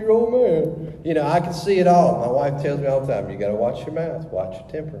 40-year-old, 50-year-old man. You know, I can see it all. My wife tells me all the time, you got to watch your mouth, watch your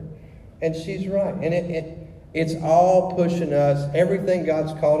temper. And she's right. And it's all pushing us. Everything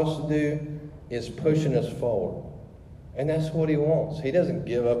God's called us to do is pushing us forward. And that's what he wants. He doesn't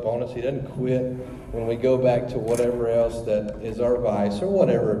give up on us. He doesn't quit when we go back to whatever else that is our vice or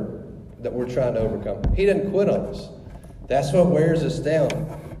whatever that we're trying to overcome. He doesn't quit on us. That's what wears us down.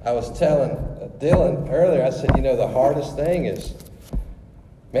 I was telling Dylan earlier, I said, you know, the hardest thing is,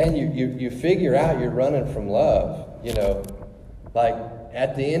 man, you figure out you're running from love. You know, like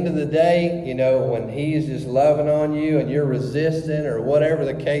at the end of the day, you know, when he's just loving on you and you're resisting or whatever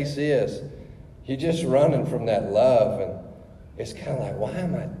the case is, you're just running from that love. And it's kind of like, why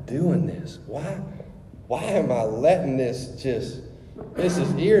am I doing this? Why am I letting this just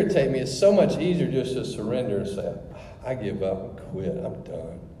irritating me. It's so much easier just to surrender and say, I give up and quit. I'm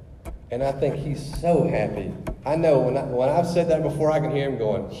done. And I think he's so happy. I know when I've said that before, I can hear him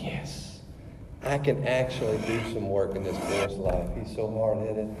going, yes, I can actually do some work in this boy's life. He's so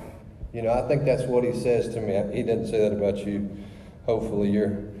hard-headed. You know, I think that's what he says to me. He doesn't say that about you. Hopefully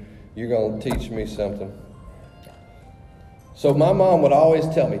you're going to teach me something. So my mom would always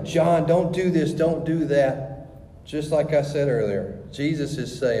tell me, John, don't do this, don't do that. Just like I said earlier, Jesus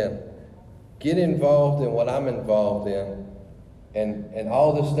is saying, get involved in what I'm involved in. And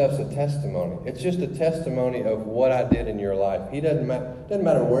all this stuff's a testimony. It's just a testimony of what I did in your life. He doesn't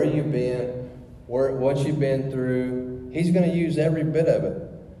matter where you've been, what you've been through. He's going to use every bit of it.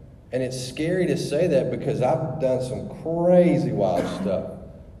 And it's scary to say that because I've done some crazy wild stuff.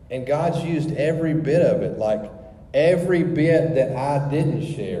 And God's used every bit of it. Like every bit that I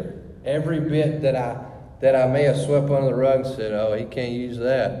didn't share. Every bit that I may have swept under the rug and said, oh, he can't use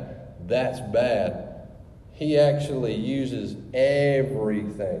that. That's bad. He actually uses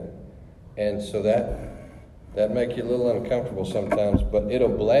everything. And so that makes you a little uncomfortable sometimes, but it'll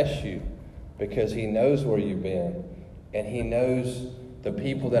bless you because he knows where you've been. And he knows the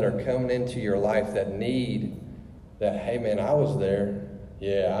people that are coming into your life that need that, hey man, I was there.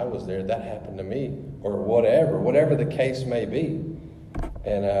 Yeah, I was there. That happened to me. Or whatever the case may be.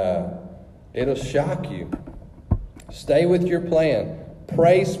 And it'll shock you. Stay with your plan.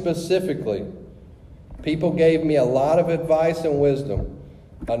 Pray specifically. People gave me a lot of advice and wisdom.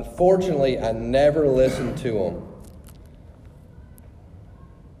 Unfortunately, I never listened to them.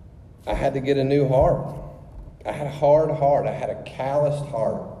 I had to get a new heart. I had a hard heart. I had a calloused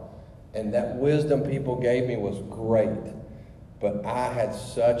heart. And that wisdom people gave me was great. But I had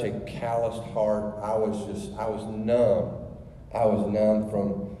such a calloused heart. I was numb. I was numb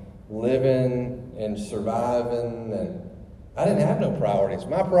from living and surviving. And I didn't have no priorities.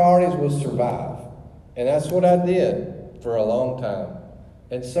 My priorities was survive. And that's what I did for a long time.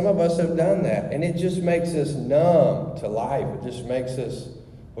 And some of us have done that. And it just makes us numb to life. It just makes us,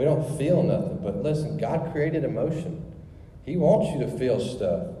 we don't feel nothing. But listen, God created emotion. He wants you to feel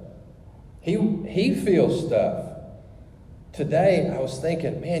stuff. He feels stuff. Today, I was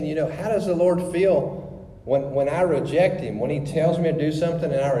thinking, man, how does the Lord feel when I reject him? When he tells me to do something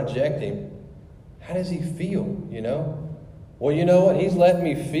and I reject him, how does he feel, Well, you know what? He's let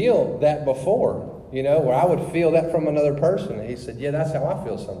me feel that before. Where I would feel that from another person. And he said, yeah, that's how I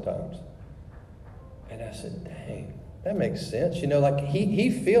feel sometimes. And I said, dang, that makes sense. Like he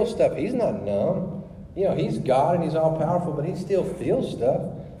feels stuff. He's not numb. He's God and he's all powerful, but he still feels stuff.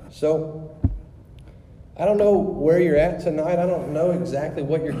 So I don't know where you're at tonight. I don't know exactly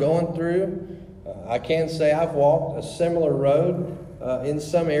what you're going through. I can say I've walked a similar road in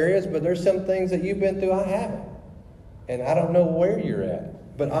some areas, but there's some things that you've been through I haven't. And I don't know where you're at.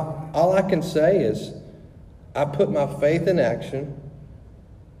 But all I can say is I put my faith in action.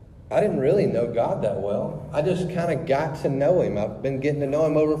 I didn't really know God that well. I just kind of got to know him. I've been getting to know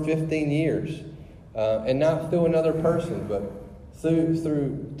him over 15 years. And not through another person, but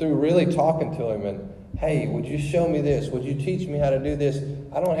through really talking to him. And, hey, would you show me this? Would you teach me how to do this?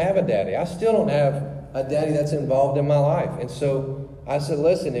 I don't have a daddy. I still don't have a daddy that's involved in my life. And so I said,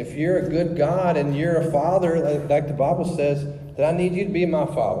 listen, if you're a good God and you're a father, like the Bible says, that I need you to be my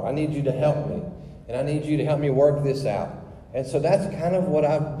father. I need you to help me. And I need you to help me work this out. And so that's kind of what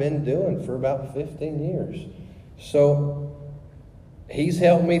I've been doing for about 15 years. So he's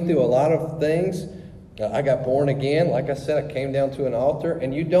helped me through a lot of things. I got born again. Like I said, I came down to an altar.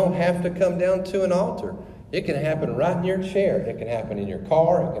 And you don't have to come down to an altar. It can happen right in your chair. It can happen in your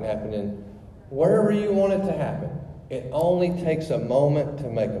car. It can happen in wherever you want it to happen. It only takes a moment to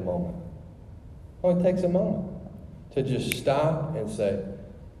make a moment. It only takes a moment to just stop and say,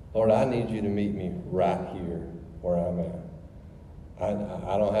 Lord, I need you to meet me right here where I'm at.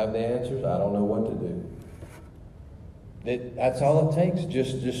 I don't have the answers. I don't know what to do. That's all it takes.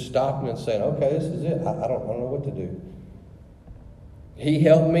 Just stopping and saying, okay, this is it. I don't know what to do. He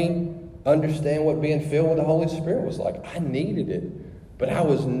helped me understand what being filled with the Holy Spirit was like. I needed it. But I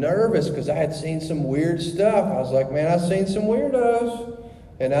was nervous because I had seen some weird stuff. I was like, man, I've seen some weirdos.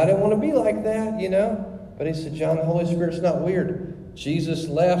 And I didn't want to be like that, But he said, John, the Holy Spirit's not weird. Jesus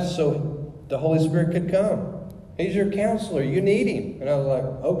left so the Holy Spirit could come. He's your counselor. You need him. And I was like,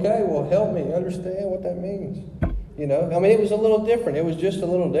 okay, well, help me understand what that means. It was a little different. It was just a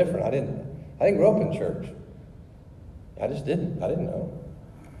little different. I didn't grow up in church. I just didn't. I didn't know.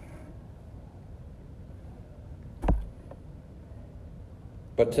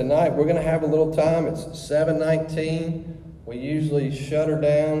 But tonight we're going to have a little time. It's 7:19. We usually shut her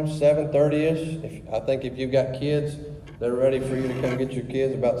down 7:30ish. I think if you've got kids, They're ready for you to come get your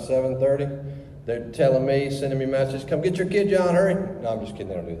kids about 7:30. They're telling me, sending me messages, come get your kid, John, hurry. No, I'm just kidding,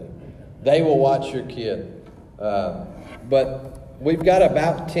 they don't do that. They will watch your kid. But we've got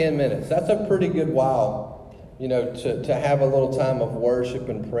about 10 minutes. That's a pretty good while, to have a little time of worship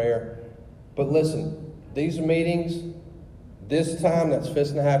and prayer. But listen, these meetings, this time that's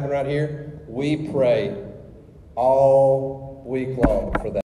fixing to happen right here, we pray all week long for that.